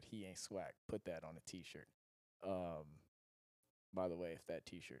 I said, he ain't swag. Put that on a T-shirt. By the way, if that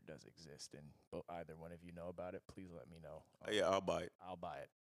T-shirt does exist and either one of you know about it, please let me know. Yeah, I'll buy it. I'll buy it.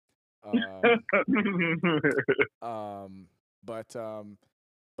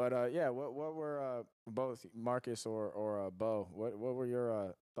 Yeah. What were both Marcus or Bo? What were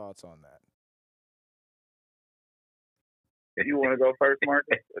your thoughts on that? If you want to go first,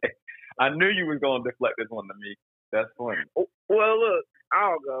 Marcus. I knew you was gonna deflect this one to me. That's funny. Well, look,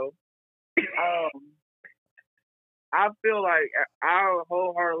 I'll go. I feel like I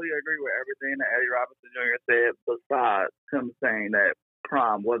wholeheartedly agree with everything that Eddie Robinson Jr. said, besides him saying that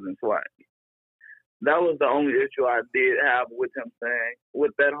Prime wasn't swag. That was the only issue I did have with him saying,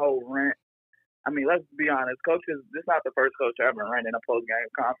 with that whole rant. I mean, let's be honest, coaches, this is not the first coach ever ran in a post-game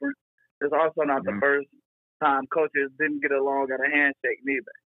conference. It's also not the first time coaches didn't get along at a handshake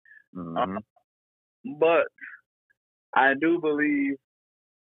neither. But I do believe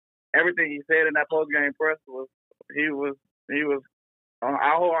everything he said in that post-game press was, he was,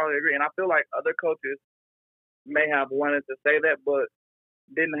 I wholeheartedly agree. And I feel like other coaches may have wanted to say that, but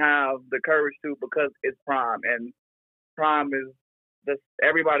didn't have the courage to, because it's Prime. And Prime is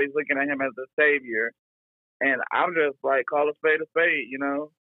everybody's looking at him as the savior. And I'm just like, call a spade, you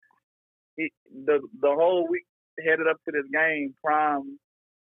know? The whole week headed up to this game, Prime,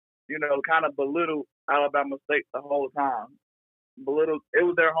 you know, kind of belittled Alabama State the whole time. It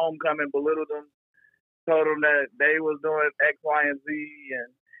was their homecoming, belittled them, told them that they was doing X, Y, and Z,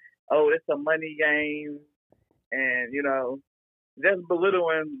 and, oh, it's a money game, and, you know, just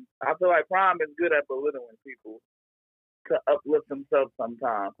belittling. I feel like Prime is good at belittling people to uplift themselves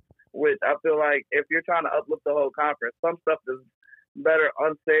sometimes, which I feel like if you're trying to uplift the whole conference, some stuff is better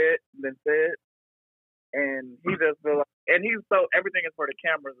unsaid than said. And he just feel like, and everything is for the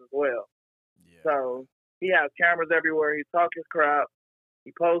cameras as well. Yeah. So he has cameras everywhere. He talks his crap.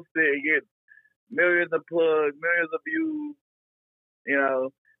 He posts it. He gets millions of plugs, millions of views. You know,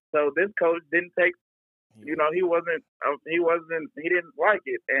 so this coach didn't take. You know, he didn't like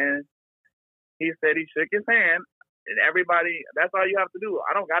it, and he said he shook his hand. And everybody, that's all you have to do.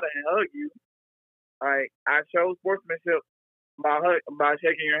 I don't gotta hug you. Like, I show sportsmanship by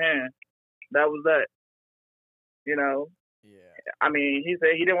shaking your hand. That was that. You know. Yeah. I mean, he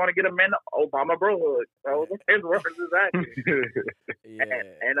said he didn't want to get a man Obama bro hug. So his words exactly. Yeah.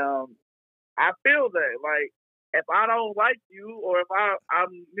 And I feel that, like, if I don't like you, or if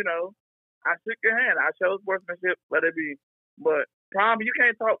I'm, you know, I shook your hand. I show sportsmanship. Let it be. But Prime, you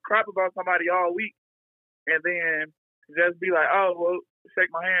can't talk crap about somebody all week and then just be like, oh, well, shake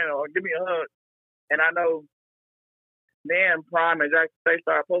my hand or give me a hug. And I know then Prime and Jackson State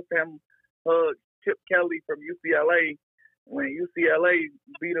started posting him hugged Chip Kelly from UCLA when UCLA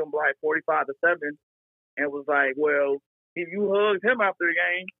beat him like 45-7, and was like, well, if you hugged him after the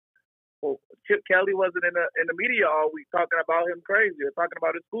game, well, Chip Kelly wasn't in the media all week talking about him crazy or talking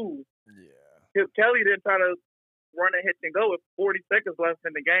about his school. Yeah. Chip Kelly didn't try to run a hit and go with 40 seconds left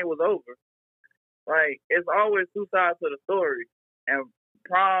and the game was over. Like, it's always two sides to the story. And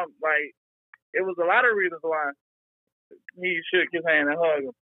Prom, like, it was a lot of reasons why he shook his hand and hugged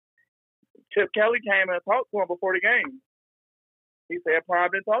him. Chip Kelly came and talked to him before the game. He said Prom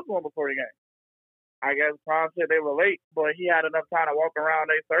didn't talk to him before the game. I guess Prom said they were late, but he had enough time to walk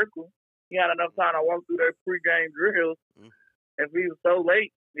around their circle. He had enough time to walk through their pregame drills. If he was so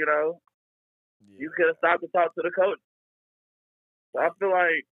late, you could have stopped to talk to the coach. So I feel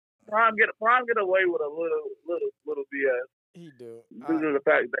like Prom get away with a little BS. He do. Due to the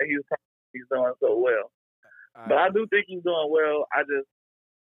fact that he's doing so well. But I do think he's doing well. I just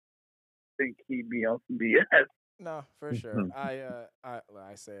think he be on some BS. No, for sure. I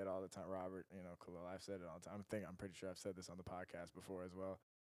say it all the time, Robert. Khalil. I've said it all the time. I'm pretty sure I've said this on the podcast before as well.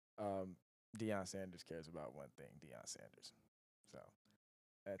 Deion Sanders cares about one thing. Deion Sanders. So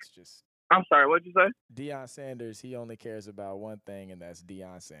that's just. I'm sorry. What'd you say? Deion Sanders. He only cares about one thing, and that's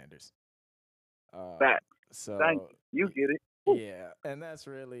Deion Sanders. Fact. So thank you. You get it. Yeah, and that's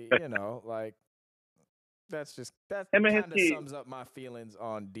really like. That kind of sums up my feelings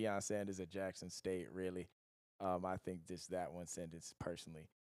on Deion Sanders at Jackson State. Really, I think just that one sentence personally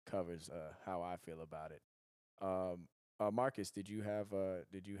covers how I feel about it. Marcus, did you have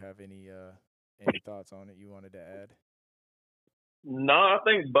any thoughts on it you wanted to add? No, I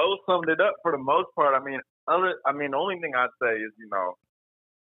think Bo summed it up for the most part. I mean, the only thing I'd say is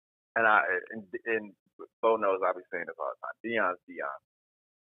and Bo knows I'll be saying this all the time. Deion's Deion.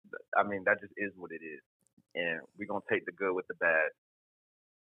 I mean, that just is what it is. And we're gonna take the good with the bad.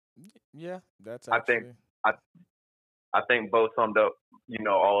 Yeah, that's actually. I think Bo summed up,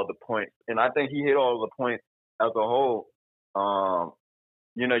 all of the points, and I think he hit all of the points as a whole.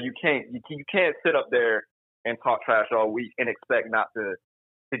 You can't sit up there and talk trash all week and expect not to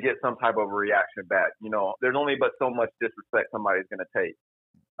get some type of a reaction back. There's only but so much disrespect somebody's gonna take.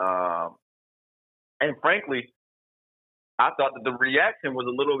 And frankly, I thought that the reaction was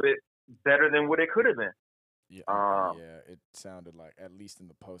a little bit better than what it could have been. Yeah, it sounded like, at least in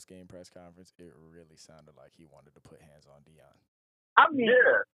the post-game press conference, it really sounded like he wanted to put hands on Deion. I mean,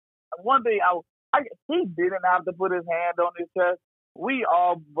 one thing he didn't have to put his hand on his chest. We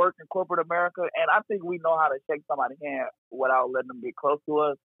all work in corporate America, and I think we know how to shake somebody's hand without letting them get close to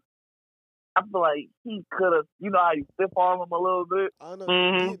us. I feel like he could have, how you stiff arm him a little bit. I know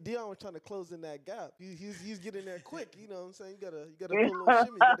Deion was trying to close in that gap. He's getting there quick. You know what I'm saying? You gotta put a little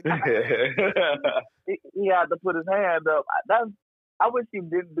shimmy. He had to put his hand up. I wish he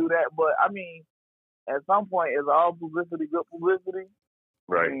didn't do that, but I mean, at some point, is all publicity good publicity?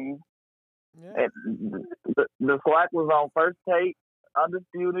 Right. I mean, the Slack was on First Take,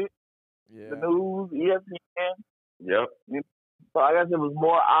 Undisputed, the News, ESPN. Yep. So I guess it was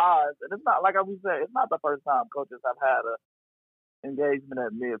more odds, and it's not like we said. It's not the first time coaches have had a engagement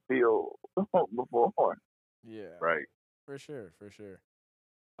at midfield before. Yeah. Right. For sure.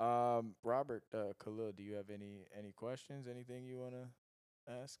 Robert, Khalil, do you have any questions? Anything you want to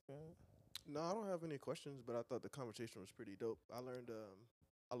ask? No, I don't have any questions, but I thought the conversation was pretty dope. I learned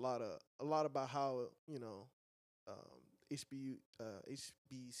a lot about how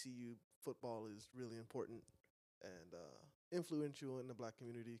HBCU football is really important and influential in the black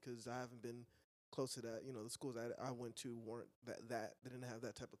community, because I haven't been close to that. The schools I went to weren't that didn't have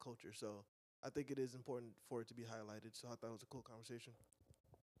that type of culture. So I think it is important for it to be highlighted. So I thought it was a cool conversation.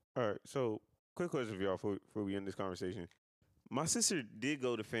 All right, so quick question for y'all before we end this conversation. My sister did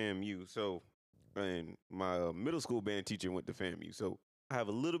go to FAMU, and my middle school band teacher went to FAMU, so I have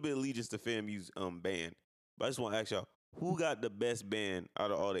a little bit of allegiance to FAMU's band. But I just want to ask y'all, who got the best band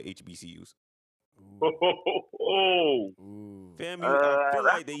out of all the HBCUs? FAMU, I feel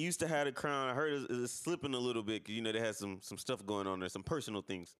like they used to have a crown. I heard it's slipping a little bit because they had some stuff going on there, some personal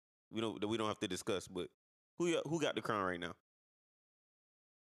things that we don't have to discuss. But who got the crown right now?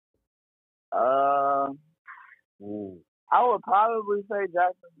 I would probably say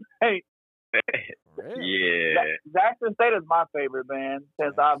Jackson State. Really? Yeah. Jackson State is my favorite band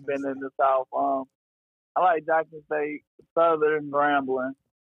since I've been in the South. I like Jackson State, Southern, Grambling,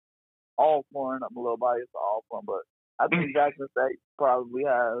 Alcorn. I'm a little biased to Alcorn, but I think Jackson State probably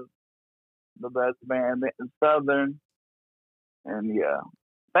has the best band in Southern. And yeah,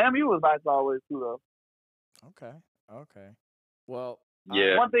 FAMU was nice always too, though. Okay. Well,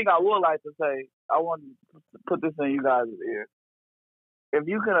 yeah. One thing I would like to say, I want to put this in you guys' ear. if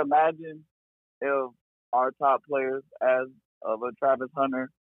you can imagine if our top players, as of a Travis Hunter,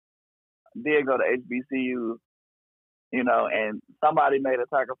 did go to HBCUs, and somebody made a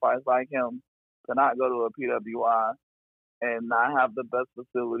sacrifice like him to not go to a PWI and not have the best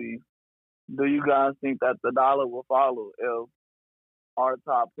facilities, do you guys think that the dollar will follow if our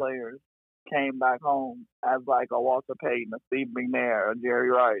top players came back home as like a Walter Payton, a Steve McNair, a Jerry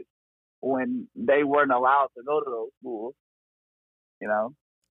Rice, when they weren't allowed to go to those schools?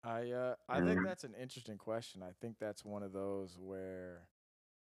 I think that's an interesting question. I think that's one of those where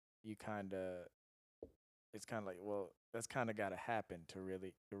you it's kind of like, well, that's kind of got to happen to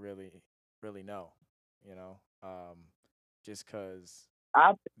really know, just because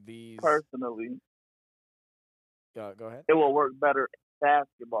I these. personally, Go ahead. it will work better in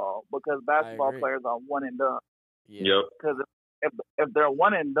basketball because basketball agree. players are one and done. Yeah. Yep. Because if they're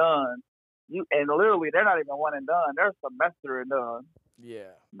one and done, and literally they're not even one and done, they're semester and done.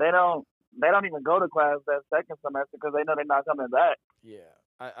 Yeah. They don't even go to class that second semester because they know they're not coming back. Yeah.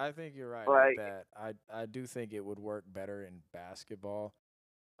 I think you're right Like- with that. I do think it would work better in basketball.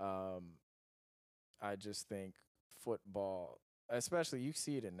 I just think football, especially you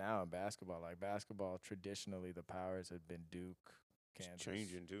see it now in basketball. Like basketball, traditionally the powers have been Duke, Kansas,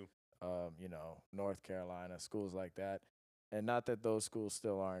 Changing too. North Carolina, schools like that. And not that those schools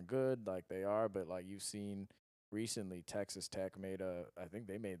still aren't good, like they are, but like you've seen recently, Texas Tech I think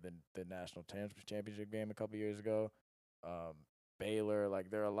they made the national championship game a couple years ago. Baylor,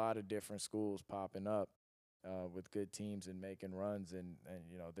 like there are a lot of different schools popping up with good teams and making runs, and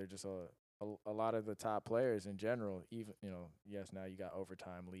they're just a lot of the top players in general. Even yes, now you got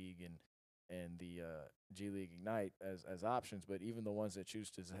Overtime League and the G League Ignite as options, but even the ones that choose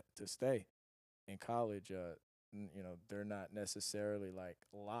to stay in college, they're not necessarily like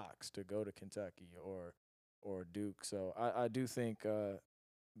locks to go to Kentucky or Duke. So I do think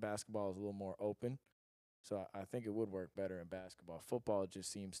basketball is a little more open. So I think it would work better in basketball. Football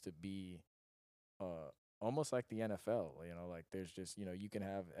just seems to be almost like the NFL. Like there's just you can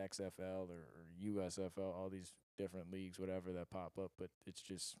have XFL or USFL, all these different leagues, whatever that pop up, but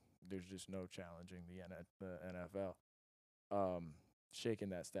there's just no challenging the NFL. Shaking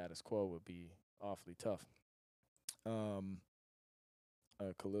that status quo would be awfully tough.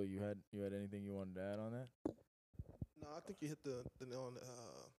 Khalil, you had anything you wanted to add on that? No, I think you hit the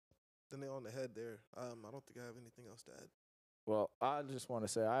nail on the head there. I don't think I have anything else to add. Well, I just want to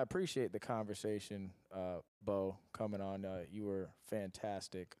say I appreciate the conversation, Bo, coming on. You were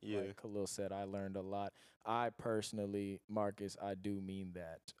fantastic. Yeah. Like Khalil said, I learned a lot. I personally, Marcus, I do mean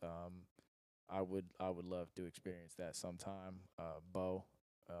that. I would love to experience that sometime. Bo,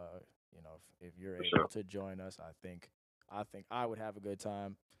 if you're For able sure. to join us, I think I would have a good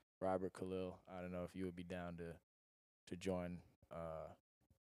time. Robert, Khalil, I don't know if you would be down to join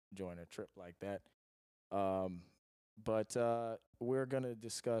a trip like that. But we're gonna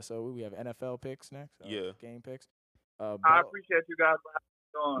discuss. We have NFL picks next. Yeah. Game picks. I Bo- appreciate you guys for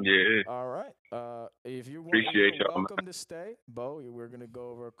having me on. Yeah. all right. If you want, Appreciate you're y'all, man. welcome to stay, Bo. We're gonna go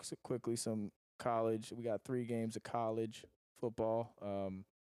over quickly some college. We got 3 games of college football.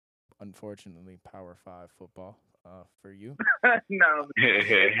 Unfortunately, Power 5 football for you. No,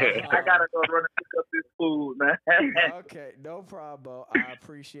 I gotta go run and pick up this food, man. Okay, no problem, Bo. I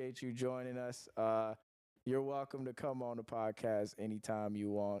appreciate you joining us. You're welcome to come on the podcast anytime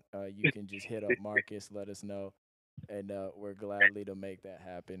you want. You can just hit up Marcus, let us know, and we're gladly to make that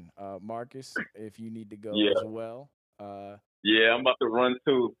happen. Marcus, if you need to go Yeah. as well. Yeah, I'm about to run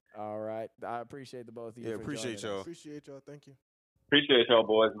too. All right. I appreciate the both of you. Yeah, for appreciate joining y'all. us. Appreciate y'all. Thank you. Appreciate y'all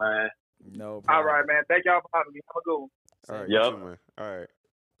boys, man. No problem. All right, man. Thank y'all for having me. Have a good one. All right. Yep. you too, man. All right.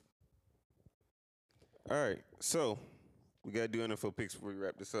 All right. So we gotta do NFL picks before we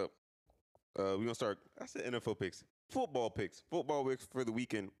wrap this up. We're gonna start. I said NFL picks. Football picks. Football picks for the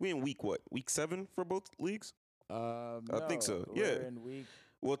weekend. We in week what? Week 7 for both leagues? I think so. We're Yeah. in week.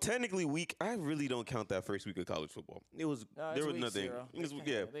 Well, technically, I really don't count that first week of college football. It was No, there it's was week nothing. 0. It was, They yeah.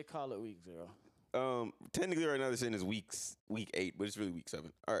 can't- They call it week 0. Technically, right now they're saying it's week 8, but it's really week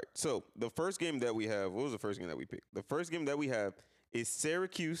 7. All right. So the first game that we have. What was the first game that we picked? The first game that we have is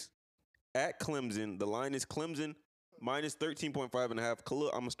Syracuse at Clemson. The line is Clemson minus 13.5.5. Khalil,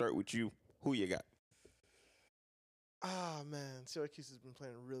 I'm gonna start with you. Who you got? Ah man, Syracuse has been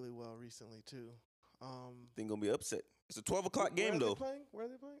playing really well recently too. Think gonna be upset. It's a 12 o'clock where game are they though. playing? Where are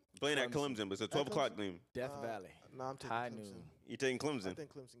they playing? Playing at Clemson. Clemson, but it's a At 12 o'clock Clemson? game. Death Valley. No, I'm taking High Clemson. noon. You taking I Clemson?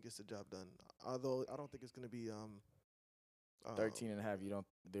 think Clemson gets the job done. Although I don't think it's going to be 13 and a half.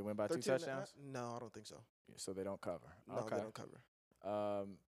 They win by 2 13 and a half? touchdowns, No, I don't think so. so they don't cover. No, Okay. they don't cover.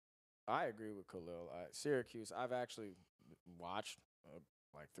 I agree with Khalil. Syracuse, I've actually watched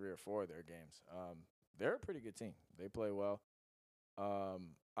like 3 or 4 of their games. They're a pretty good team. They play well.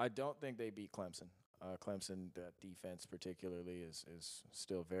 I don't think they beat Clemson. Clemson, that defense particularly, is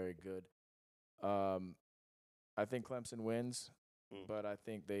still very good. I think Clemson wins, but I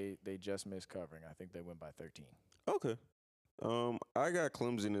think they just miss covering. I think they win by 13. Okay. I got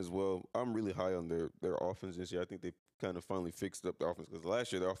Clemson as well. I'm really high on their offense this year. I think they kind of finally fixed up the offense because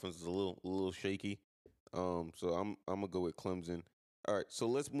last year their offense was a little shaky. So I'm gonna go with Clemson. All right, so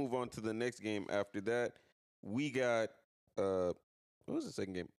let's move on to the next game. After that, we got what was the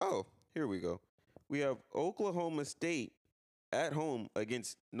second game? Oh, here we go. We have Oklahoma State at home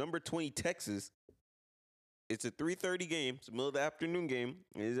against number 20 Texas. It's a 3:30 game. It's a middle of the afternoon game.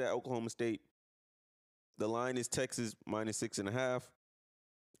 It is at Oklahoma State. The line is Texas -6.5.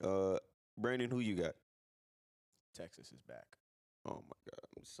 Brandon, who you got? Texas is back. Oh my God,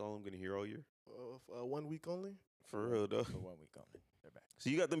 that's all I'm gonna hear all year. 1 week only. For real though. For 1 week only. They're back. So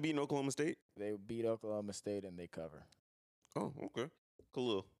you got them beating Oklahoma State? They beat Oklahoma State and they cover. Oh, okay.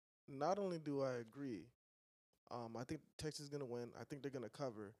 Cool. Not only do I agree, I think Texas is gonna win. I think they're gonna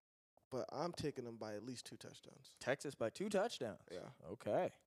cover, but I'm taking them by at least 2 touchdowns. Texas by 2 touchdowns. Yeah.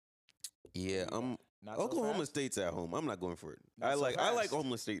 Okay. Yeah, Not so Oklahoma fast? State's at home. I'm not going for it. Not I so like fast.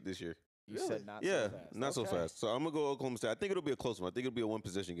 Oklahoma State this year. You said not Yeah, so fast. not so Okay. fast. So I'm gonna go Oklahoma State. I think it'll be a close one. I think it'll be a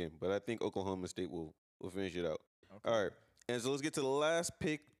 1-possession game, but I think Oklahoma State will finish it out. Okay. All right, and so let's get to the last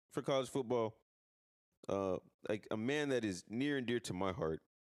pick for college football. Like a man that is near and dear to my heart,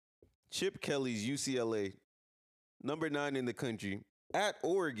 Chip Kelly's UCLA, number 9 in the country, at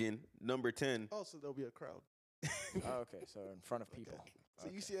Oregon, number 10. Oh, so there'll be a crowd. Oh, okay, so in front of people. So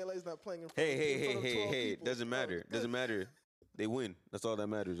Okay. UCLA is not playing in front Hey, of hey, in hey, front of hey, 12 hey! people. Doesn't matter. Oh, Doesn't matter. They win. That's all that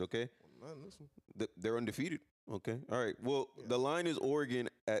matters. Okay. not in this one. They're undefeated. Okay. All right. Well, the line is Oregon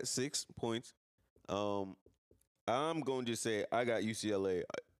at 6 points. I'm going to just say I got UCLA.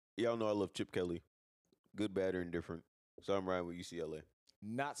 Y'all know I love Chip Kelly. Good, bad, or indifferent. So I'm riding with UCLA.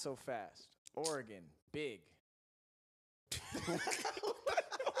 Not so fast. Oregon, big.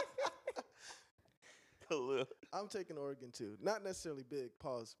 I'm taking Oregon too. Not necessarily big,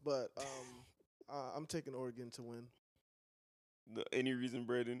 pause, but I'm taking Oregon to win. Any reason,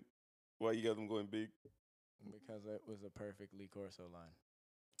 Braden, why you got them going big? Because it was a perfect Lee Corso line.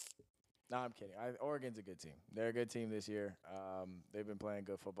 No, I'm kidding. Oregon's a good team. They're a good team this year. They've been playing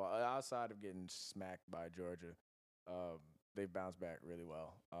good football. Outside of getting smacked by Georgia, they've bounced back really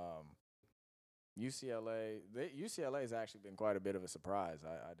well. UCLA has actually been quite a bit of a surprise.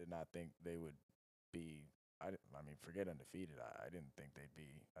 I did not think they would be. I mean, forget undefeated. I didn't think they'd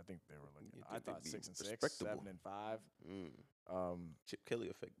be. I think they were looking. I thought 6-6, respectable. 7-5. Chip Kelly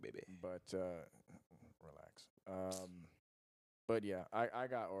effect, baby. But relax. But yeah, I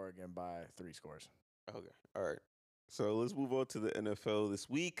got Oregon by 3 scores. Okay. All right. So let's move on to the NFL this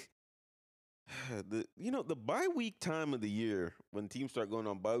week. The bye week time of the year when teams start going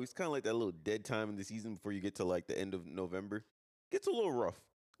on bye weeks, kind of like that little dead time in the season before you get to like the end of November. Gets a little rough.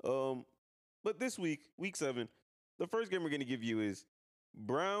 But this week, week 7, the first game we're going to give you is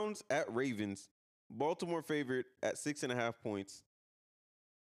Browns at Ravens. Baltimore favorite at 6.5 points.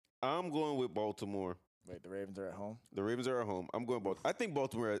 I'm going with Baltimore. Wait, the Ravens are at home? The Ravens are at home. I'm going Baltimore. I think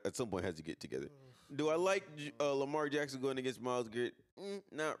Baltimore at some point has to get together. Do I like Lamar Jackson going against Myles Garrett?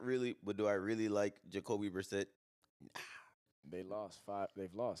 Not really. But do I really like Jacoby Brissett? They've lost 5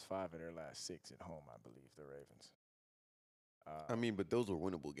 of their last 6 at home, I believe, the Ravens. I mean, but those were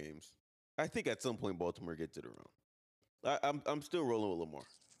winnable games. I think at some point Baltimore gets it around. I'm still rolling with Lamar.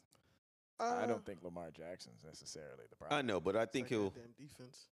 I don't think Lamar Jackson's necessarily the problem. I know, but I think he'll. Damn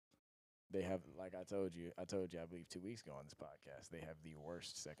defense. They have, like I told you, I believe 2 weeks ago on this podcast, they have the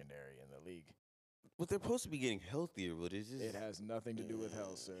worst secondary in the league. Well, they're supposed to be getting healthier, but it's just. It has nothing to do with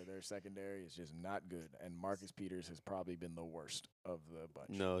health, sir. Their secondary is just not good, and Marcus Peters has probably been the worst of the bunch.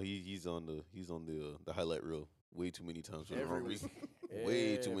 No, he's on the highlight reel way too many times for the Every wrong week. reason.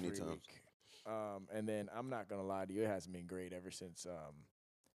 Way too many Every times. week. And then I'm not gonna lie to you, it hasn't been great ever since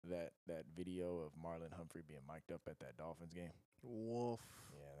that video of Marlon Humphrey being mic'd up at that Dolphins game. Wolf.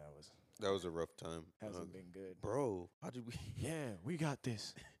 Yeah, That was a rough time. hasn't been good. Bro, how did we? Yeah, we got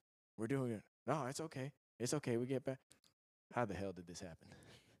this. We're doing it. No, it's okay. It's okay. We get back. How the hell did this happen?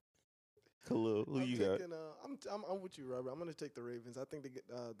 Khalil, who you got? I'm with you, Robert. I'm gonna take the Ravens. I think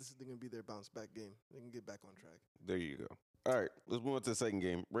this is gonna be their bounce back game. They can get back on track. There you go. All right, let's move on to the second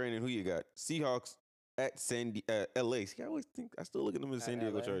game. Brandon, who you got? Seahawks at LA. See, I still look at them as San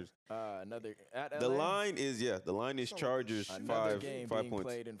Diego LA? Chargers. Another at The LA? line is Chargers Another 5 game 5 being points.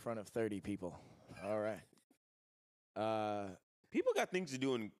 played in front of 30 people. All right. People got things to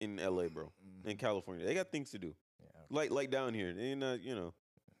do in LA, bro. In California, they got things to do. Yeah, Like down here, they not Yeah,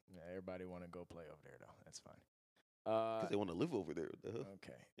 everybody want to go play over there though. That's fine. because they want to live over there. What the hell?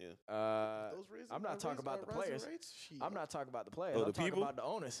 Okay. Yeah. Those raising- I'm not talking about the rising players. rates? Shit. I'm not talking about the players. Oh, I'm the talking people? about the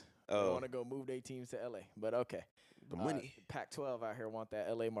owners. They Oh. want to go move their teams to LA. But okay. The money. Pac-12 out here want that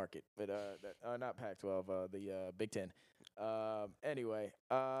LA market, but not Pac-12, the Big Ten. Anyway,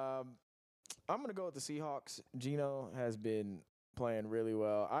 I'm gonna go with the Seahawks. Geno has been playing really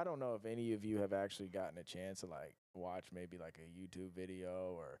well. I don't know if any of you have actually gotten a chance to like watch maybe like a YouTube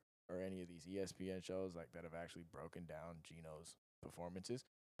video or any of these ESPN shows like that have actually broken down Geno's performances.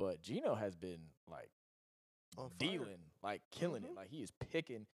 But Geno has been like On fire. dealing, like killing it. Mhm. Like he is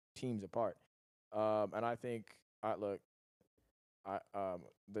picking teams apart. And I think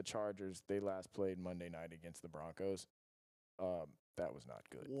the Chargers, they last played Monday night against the Broncos. That was not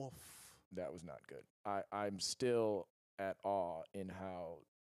good. Woof. That was not good. I'm still at awe in how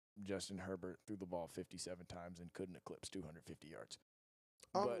Justin Herbert threw the ball 57 times and couldn't eclipse 250 yards.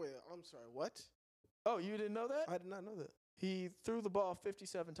 But- Wait, I'm sorry. What? Oh, you didn't know that? I did not know that. He threw the ball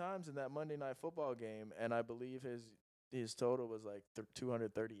 57 times in that Monday Night Football game, and I believe his total was like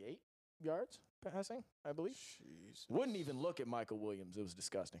 238 yards passing, I believe. Jeez. Wouldn't even look at Michael Williams. It was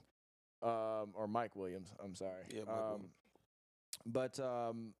disgusting. Or Mike Williams, I'm sorry. Yeah, Mike Williams. But,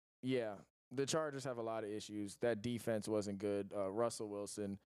 yeah, the Chargers have a lot of issues. That defense wasn't good. Russell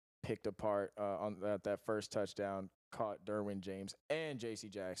Wilson picked apart on that first touchdown, caught Derwin James and J.C.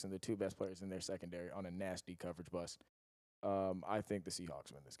 Jackson, the two best players in their secondary, on a nasty coverage bust. I think the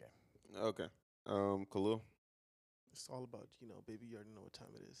Seahawks win this game. Okay. Khalil. It's all about, baby. You already know what time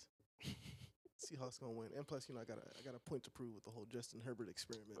it is. Seahawks gonna win, and plus, I got a point to prove with the whole Justin Herbert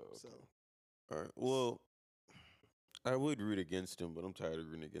experiment. Oh, okay. So All right. Well, I would root against him, but I'm tired of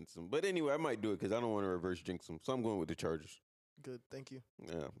rooting against him. But anyway, I might do it because I don't want to reverse jinx him. So I'm going with the Chargers. good. Thank you.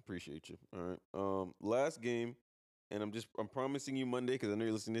 Yeah, appreciate you. All right. Last game, and I'm promising you Monday because I know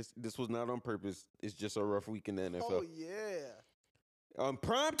you're listening to this. This was not on purpose. It's just a rough week in the NFL. Oh yeah. On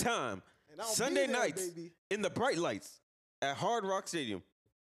prime time, And I'll Sunday be there, nights baby. in the bright lights at Hard Rock Stadium,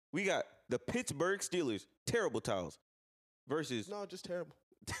 we got the Pittsburgh Steelers, terrible towels, versus. No, just terrible.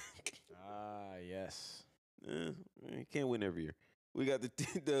 Ah, yes. You can't win every year. We got the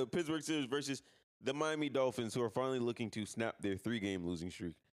Pittsburgh Steelers versus the Miami Dolphins, who are finally looking to snap their 3-game losing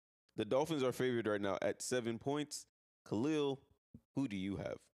streak. The Dolphins are favored right now at 7 points. Khalil, who do you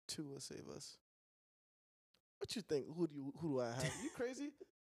have? Tua save us. What you think? Who do I have? You crazy?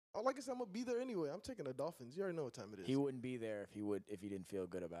 Oh, like I said, I'm gonna be there anyway. I'm taking the Dolphins. You already know what time it is. He wouldn't be there if he didn't feel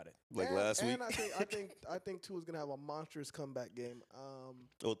good about it. Like And- last week? And I think Tua's gonna have a monstrous comeback game.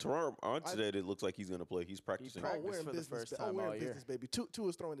 Well, Terrell Armstead, it looks like he's going to play. He's practicing. practiced we're in for the business. first time we're all in year. business, baby.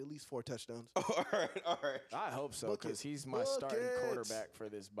 Tua's throwing at least 4 touchdowns. Oh, all right, all right. I hope so, Book it. because he's my Book starting it. quarterback for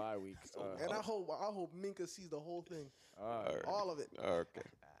this bye week. And I hope Minka sees the whole thing, right. all of it. Okay.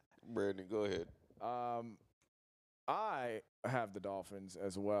 Brandon, go ahead. I have the Dolphins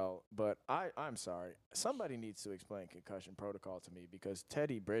as well, but I'm sorry. Somebody needs to explain concussion protocol to me, because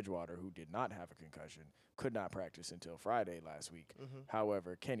Teddy Bridgewater, who did not have a concussion, could not practice until Friday last week.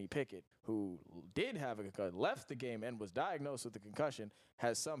 However, Kenny Pickett, who did have a concussion, left the game and was diagnosed with a concussion,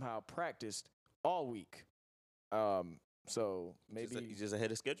 has somehow practiced all week. So maybe He's just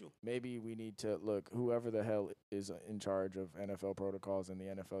ahead of schedule. maybe we need to look, whoever the hell is in charge of NFL protocols in the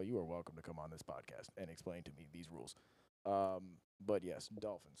NFL, you are welcome to come on this podcast and explain to me these rules. But yes,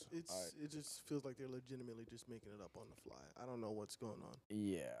 Dolphins. It just feels like they're legitimately just making it up on the fly. I don't know what's going on.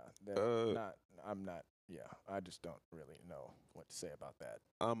 Yeah, I just don't really know what to say about that.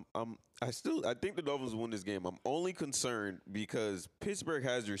 I think the Dolphins will win this game. I'm only concerned because Pittsburgh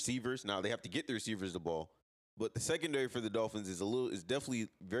has receivers. Now they have to get the receivers the ball. But the secondary for the Dolphins is definitely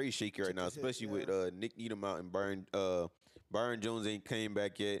very shaky right now, Took a hit, especially with Nick Needham out and Byron Jones ain't came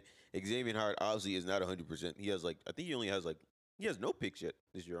back yet. Xavier Howard obviously is not 100%. He has he has no picks yet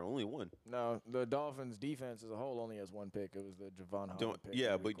this year, only one. No, the Dolphins defense as a whole only has one pick. It was the Javon Holland pick.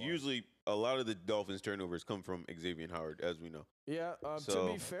 Yeah, in week but one. usually a lot of the Dolphins turnovers come from Xavier Howard, as we know. Yeah, to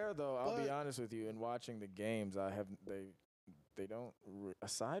So- be fair though, I'll be But- honest with you. In watching the games, they don't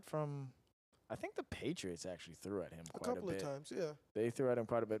aside from. I think the Patriots actually threw at him A quite couple a of bit. times, yeah. They threw at him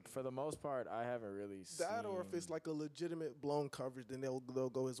quite a bit. For the most part, I haven't really seen That, or if it's like a legitimate blown coverage, then they'll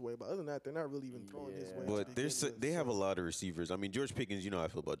go his way. But other than that, they're not really even throwing his Yeah. way. But they have a lot of receivers. I mean, George Pickens, you know how I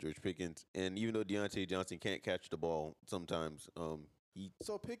feel about George Pickens. And even though Deontay Johnson can't catch the ball sometimes,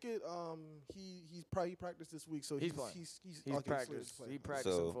 So Pickett, he practiced this week, so He's playing. He's He's okay, practiced. cleared to play. He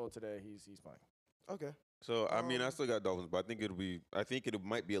practiced So- in full today. He's playing. Okay. So I mean, I still got Dolphins, but I think it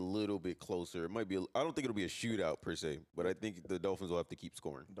might be a little bit closer. It might be. I don't think it'll be a shootout per se, but I think the Dolphins will have to keep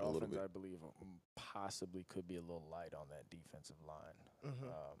scoring a little Dolphins, bit. I believe, possibly could be a little light on that defensive line.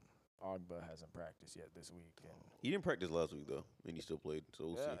 Mhm. Ogba hasn't practiced yet this week, and He didn't practice last week though, and he still played. So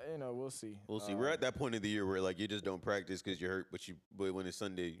we'll see. we'll see. We'll see. We're at that point of the year where like you just don't practice because you're hurt, but when it's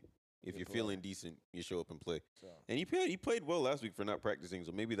Sunday, if you're play. feeling decent, you show up and play. So. And he played well last week for not practicing,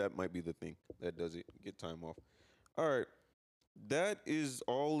 so maybe that might be the thing that does it. Get time off. All right, that is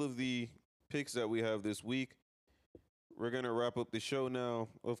all of the picks that we have this week. We're gonna wrap up the show now,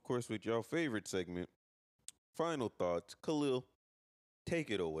 of course, with y'all favorite segment, final thoughts. Khalil, take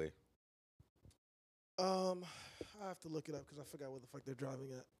it away. I have to look it up because I forgot where the fuck they're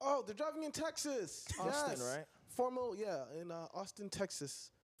driving at. Oh, they're driving in Texas. Austin, Yes. right? In Austin,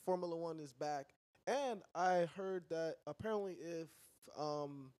 Texas. Formula One is back, and I heard that apparently if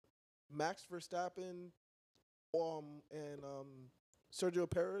Max Verstappen and Sergio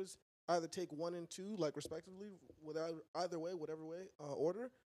Perez either take 1 and 2, like respectively, without either way, whatever way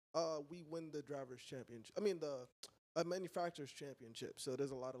order, we win the drivers' championship. I mean the manufacturers' championship. So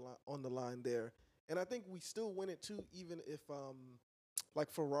there's a lot of on the line there. And I think we still win it too, even if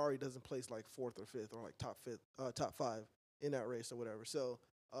like Ferrari doesn't place like 4th or 5th or like top 5 in that race or whatever. So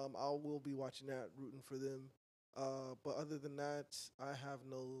I will be watching that, rooting for them. But other than that, I have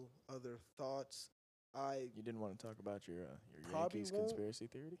no other thoughts. You didn't want to talk about your Probably Yankees won't. conspiracy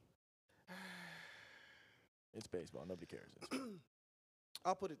theory? It's baseball. Nobody cares.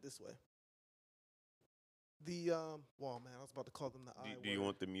 I'll put it this way. Well, man, I was about to call them the I Do you word.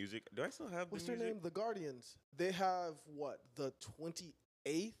 want the music? Do I still have What's the their music? name? The Guardians. They have the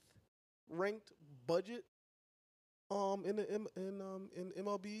 28th ranked budget in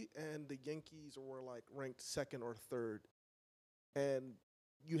MLB, and the Yankees were like ranked 2nd or 3rd, and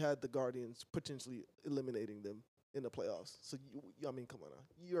you had the Guardians potentially eliminating them in the playoffs. So I mean, come on now,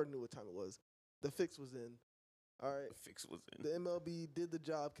 you already knew what time it was. The fix was in. All right. The fix was in. The MLB did the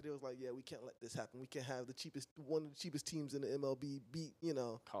job because it was like, yeah, we can't let this happen. We can't have one of the cheapest teams in the MLB beat,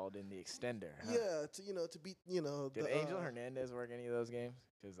 Called in the extender. Huh? Yeah, to beat, Did the, Angel Hernandez work any of those games?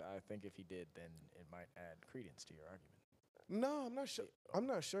 Because I think if he did, then it might add credence to your argument. No, I'm not sure. I'm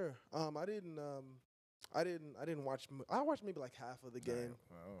not sure. I didn't watch. I watched maybe like half of the game.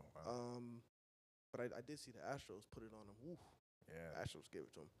 Oh, wow. But I did see the Astros put it on him. Woo. Yeah. Astros gave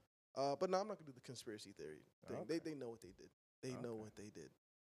it to him. But no, I'm not gonna do the conspiracy theory thing. Okay. They know what they did. They know Okay. what they did.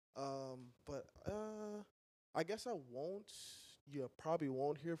 But I guess I won't. You probably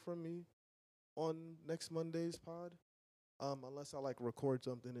won't hear from me on next Monday's pod, unless I like record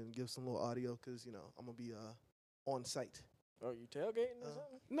something and give some little audio, because I'm gonna be on site. Oh, you tailgating or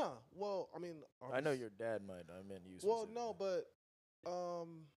something? No, well, I mean, I know your dad might. I meant you. Well, specifically. no, but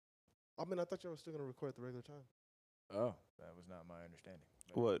I mean, I thought y'all were still gonna record at the regular time. Oh, that was not my understanding.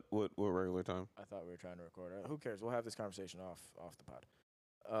 But What regular time? I thought we were trying to record. Who cares? We'll have this conversation off the pod.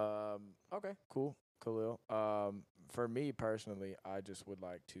 Okay, cool, Khalil. For me personally, I just would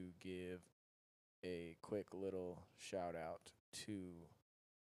like to give a quick little shout out to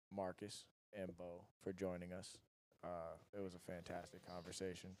Marcus and Bo for joining us. It was a fantastic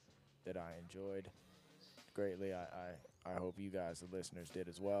conversation that I enjoyed greatly. I hope you guys, the listeners, did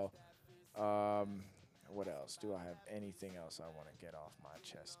as well. What else? Do I have anything else I want to get off my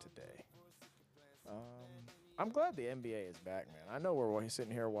chest today? I'm glad the NBA is back, man. I know we're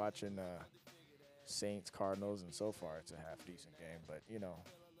sitting here watching Saints, Cardinals, and so far it's a half-decent game. But,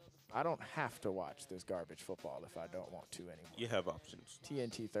 I don't have to watch this garbage football if I don't want to anymore. You have options.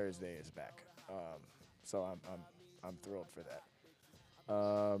 TNT Thursday is back. So I'm thrilled for that.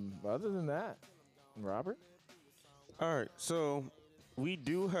 Other than that, Robert? All right, so we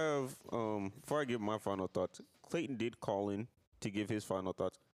do have, before I give my final thoughts, Clayton did call in to give his final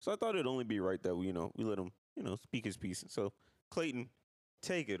thoughts. So I thought it'd only be right that we let him, speak his piece. So, Clayton,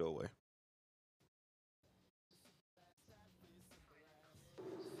 take it away.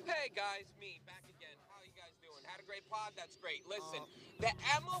 Hey guys, me back again. How you guys doing? Had a great pod? That's great. Listen, the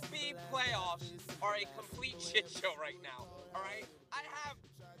MLB playoffs are a complete shit show right now. All right? I have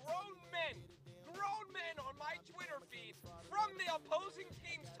grown men on my Twitter feed from the opposing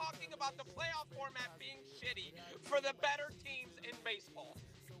teams talking about the playoff format being shitty for the better teams in baseball.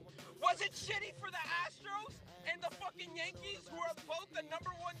 Was it shitty for the Astros and the fucking Yankees, who are both the #1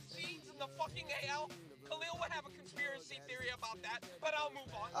 seeds in the fucking AL? Khalil would have a conspiracy theory about that, but I'll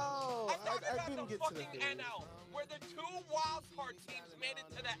move on. Oh, I'm talking I about didn't the get to the fucking theory. NL, where the 2 wildcard teams made it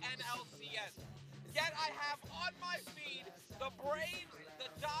to the NLCS. Yet I have on my feed the Braves, the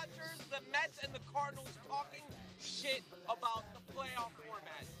Dodgers, the Mets, and the Cardinals talking shit about the playoff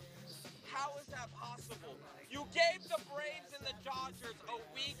format. How is that possible? Dodgers a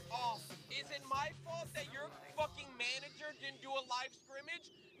week off. Is it my fault that your fucking manager didn't do a live scrimmage?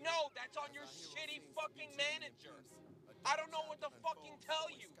 No, that's on your shitty fucking manager. I don't know what to fucking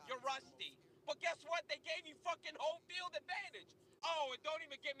tell you. You're rusty. But guess what? They gave you fucking home field advantage. Oh, and don't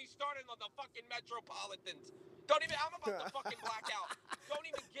even get me started on the fucking Metropolitans. I'm about to fucking black out. Don't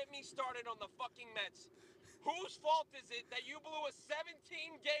even get me started on the fucking Mets. Whose fault is it that you blew a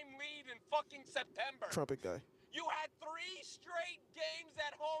 17-game lead in fucking September? Trumpet guy. You had 3 straight games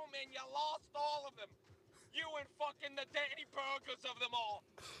at home and you lost all of them. You and fucking the Danny Burgers of them all.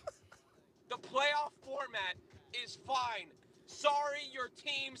 The playoff format is fine. Sorry, your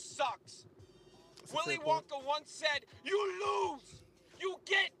team sucks. Willy Wonka once said, you lose. You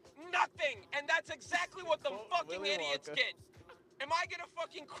get nothing. And that's exactly what the fucking idiots get. Am I going to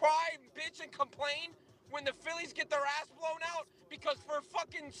fucking cry, bitch, and complain when the Phillies get their ass blown out because for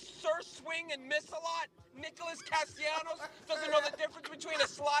fucking Sir Swing and Miss a Lot, Nicholas Castellanos doesn't know the difference between a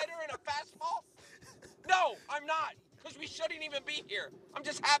slider and a fastball? No, I'm not, because we shouldn't even be here. I'm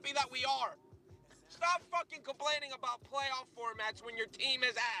just happy that we are. Stop fucking complaining about playoff formats when your team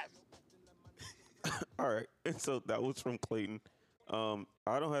is ass. All right, and so that was from Clayton.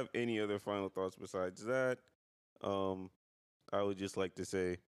 I don't have any other final thoughts besides that. I would just like to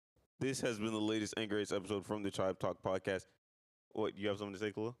say this has been the latest and greatest episode from the Tribe Talk podcast. What, you have something to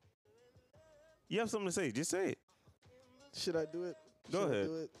say, Khalil? You have something to say. Just say it. Should I do it? Go ahead.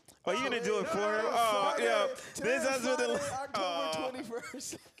 Do it? Oh, you gonna do it for her? Oh, yeah. This has been the October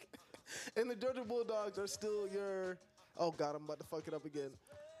 21st. And the Georgia Bulldogs are still your... Oh, God, I'm about to fuck it up again.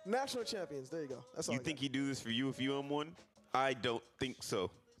 National champions. There you go. That's all You think he'd do this for you if you won? I don't think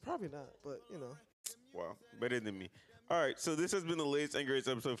so. Probably not, but, you know. Wow, better than me. All right, so this has been the latest and greatest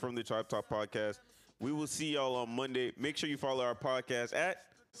episode from the Tribe Talk podcast. We will see y'all on Monday. Make sure you follow our podcast at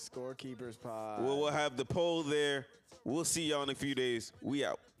Scorekeepers Pod. We'll have the poll there. We'll see y'all in a few days. We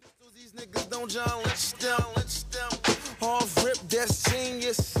out. These niggas don't John Lynch them. Off rip, that's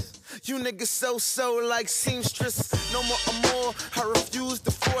genius. You niggas so like seamstress. No more amour, I refuse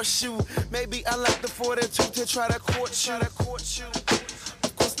to force you. Maybe I like the fortitude to try to court you.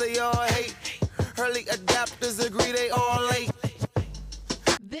 Of course they all hate. Early adapters agree they all late.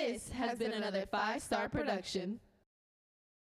 This has been another 5-star production.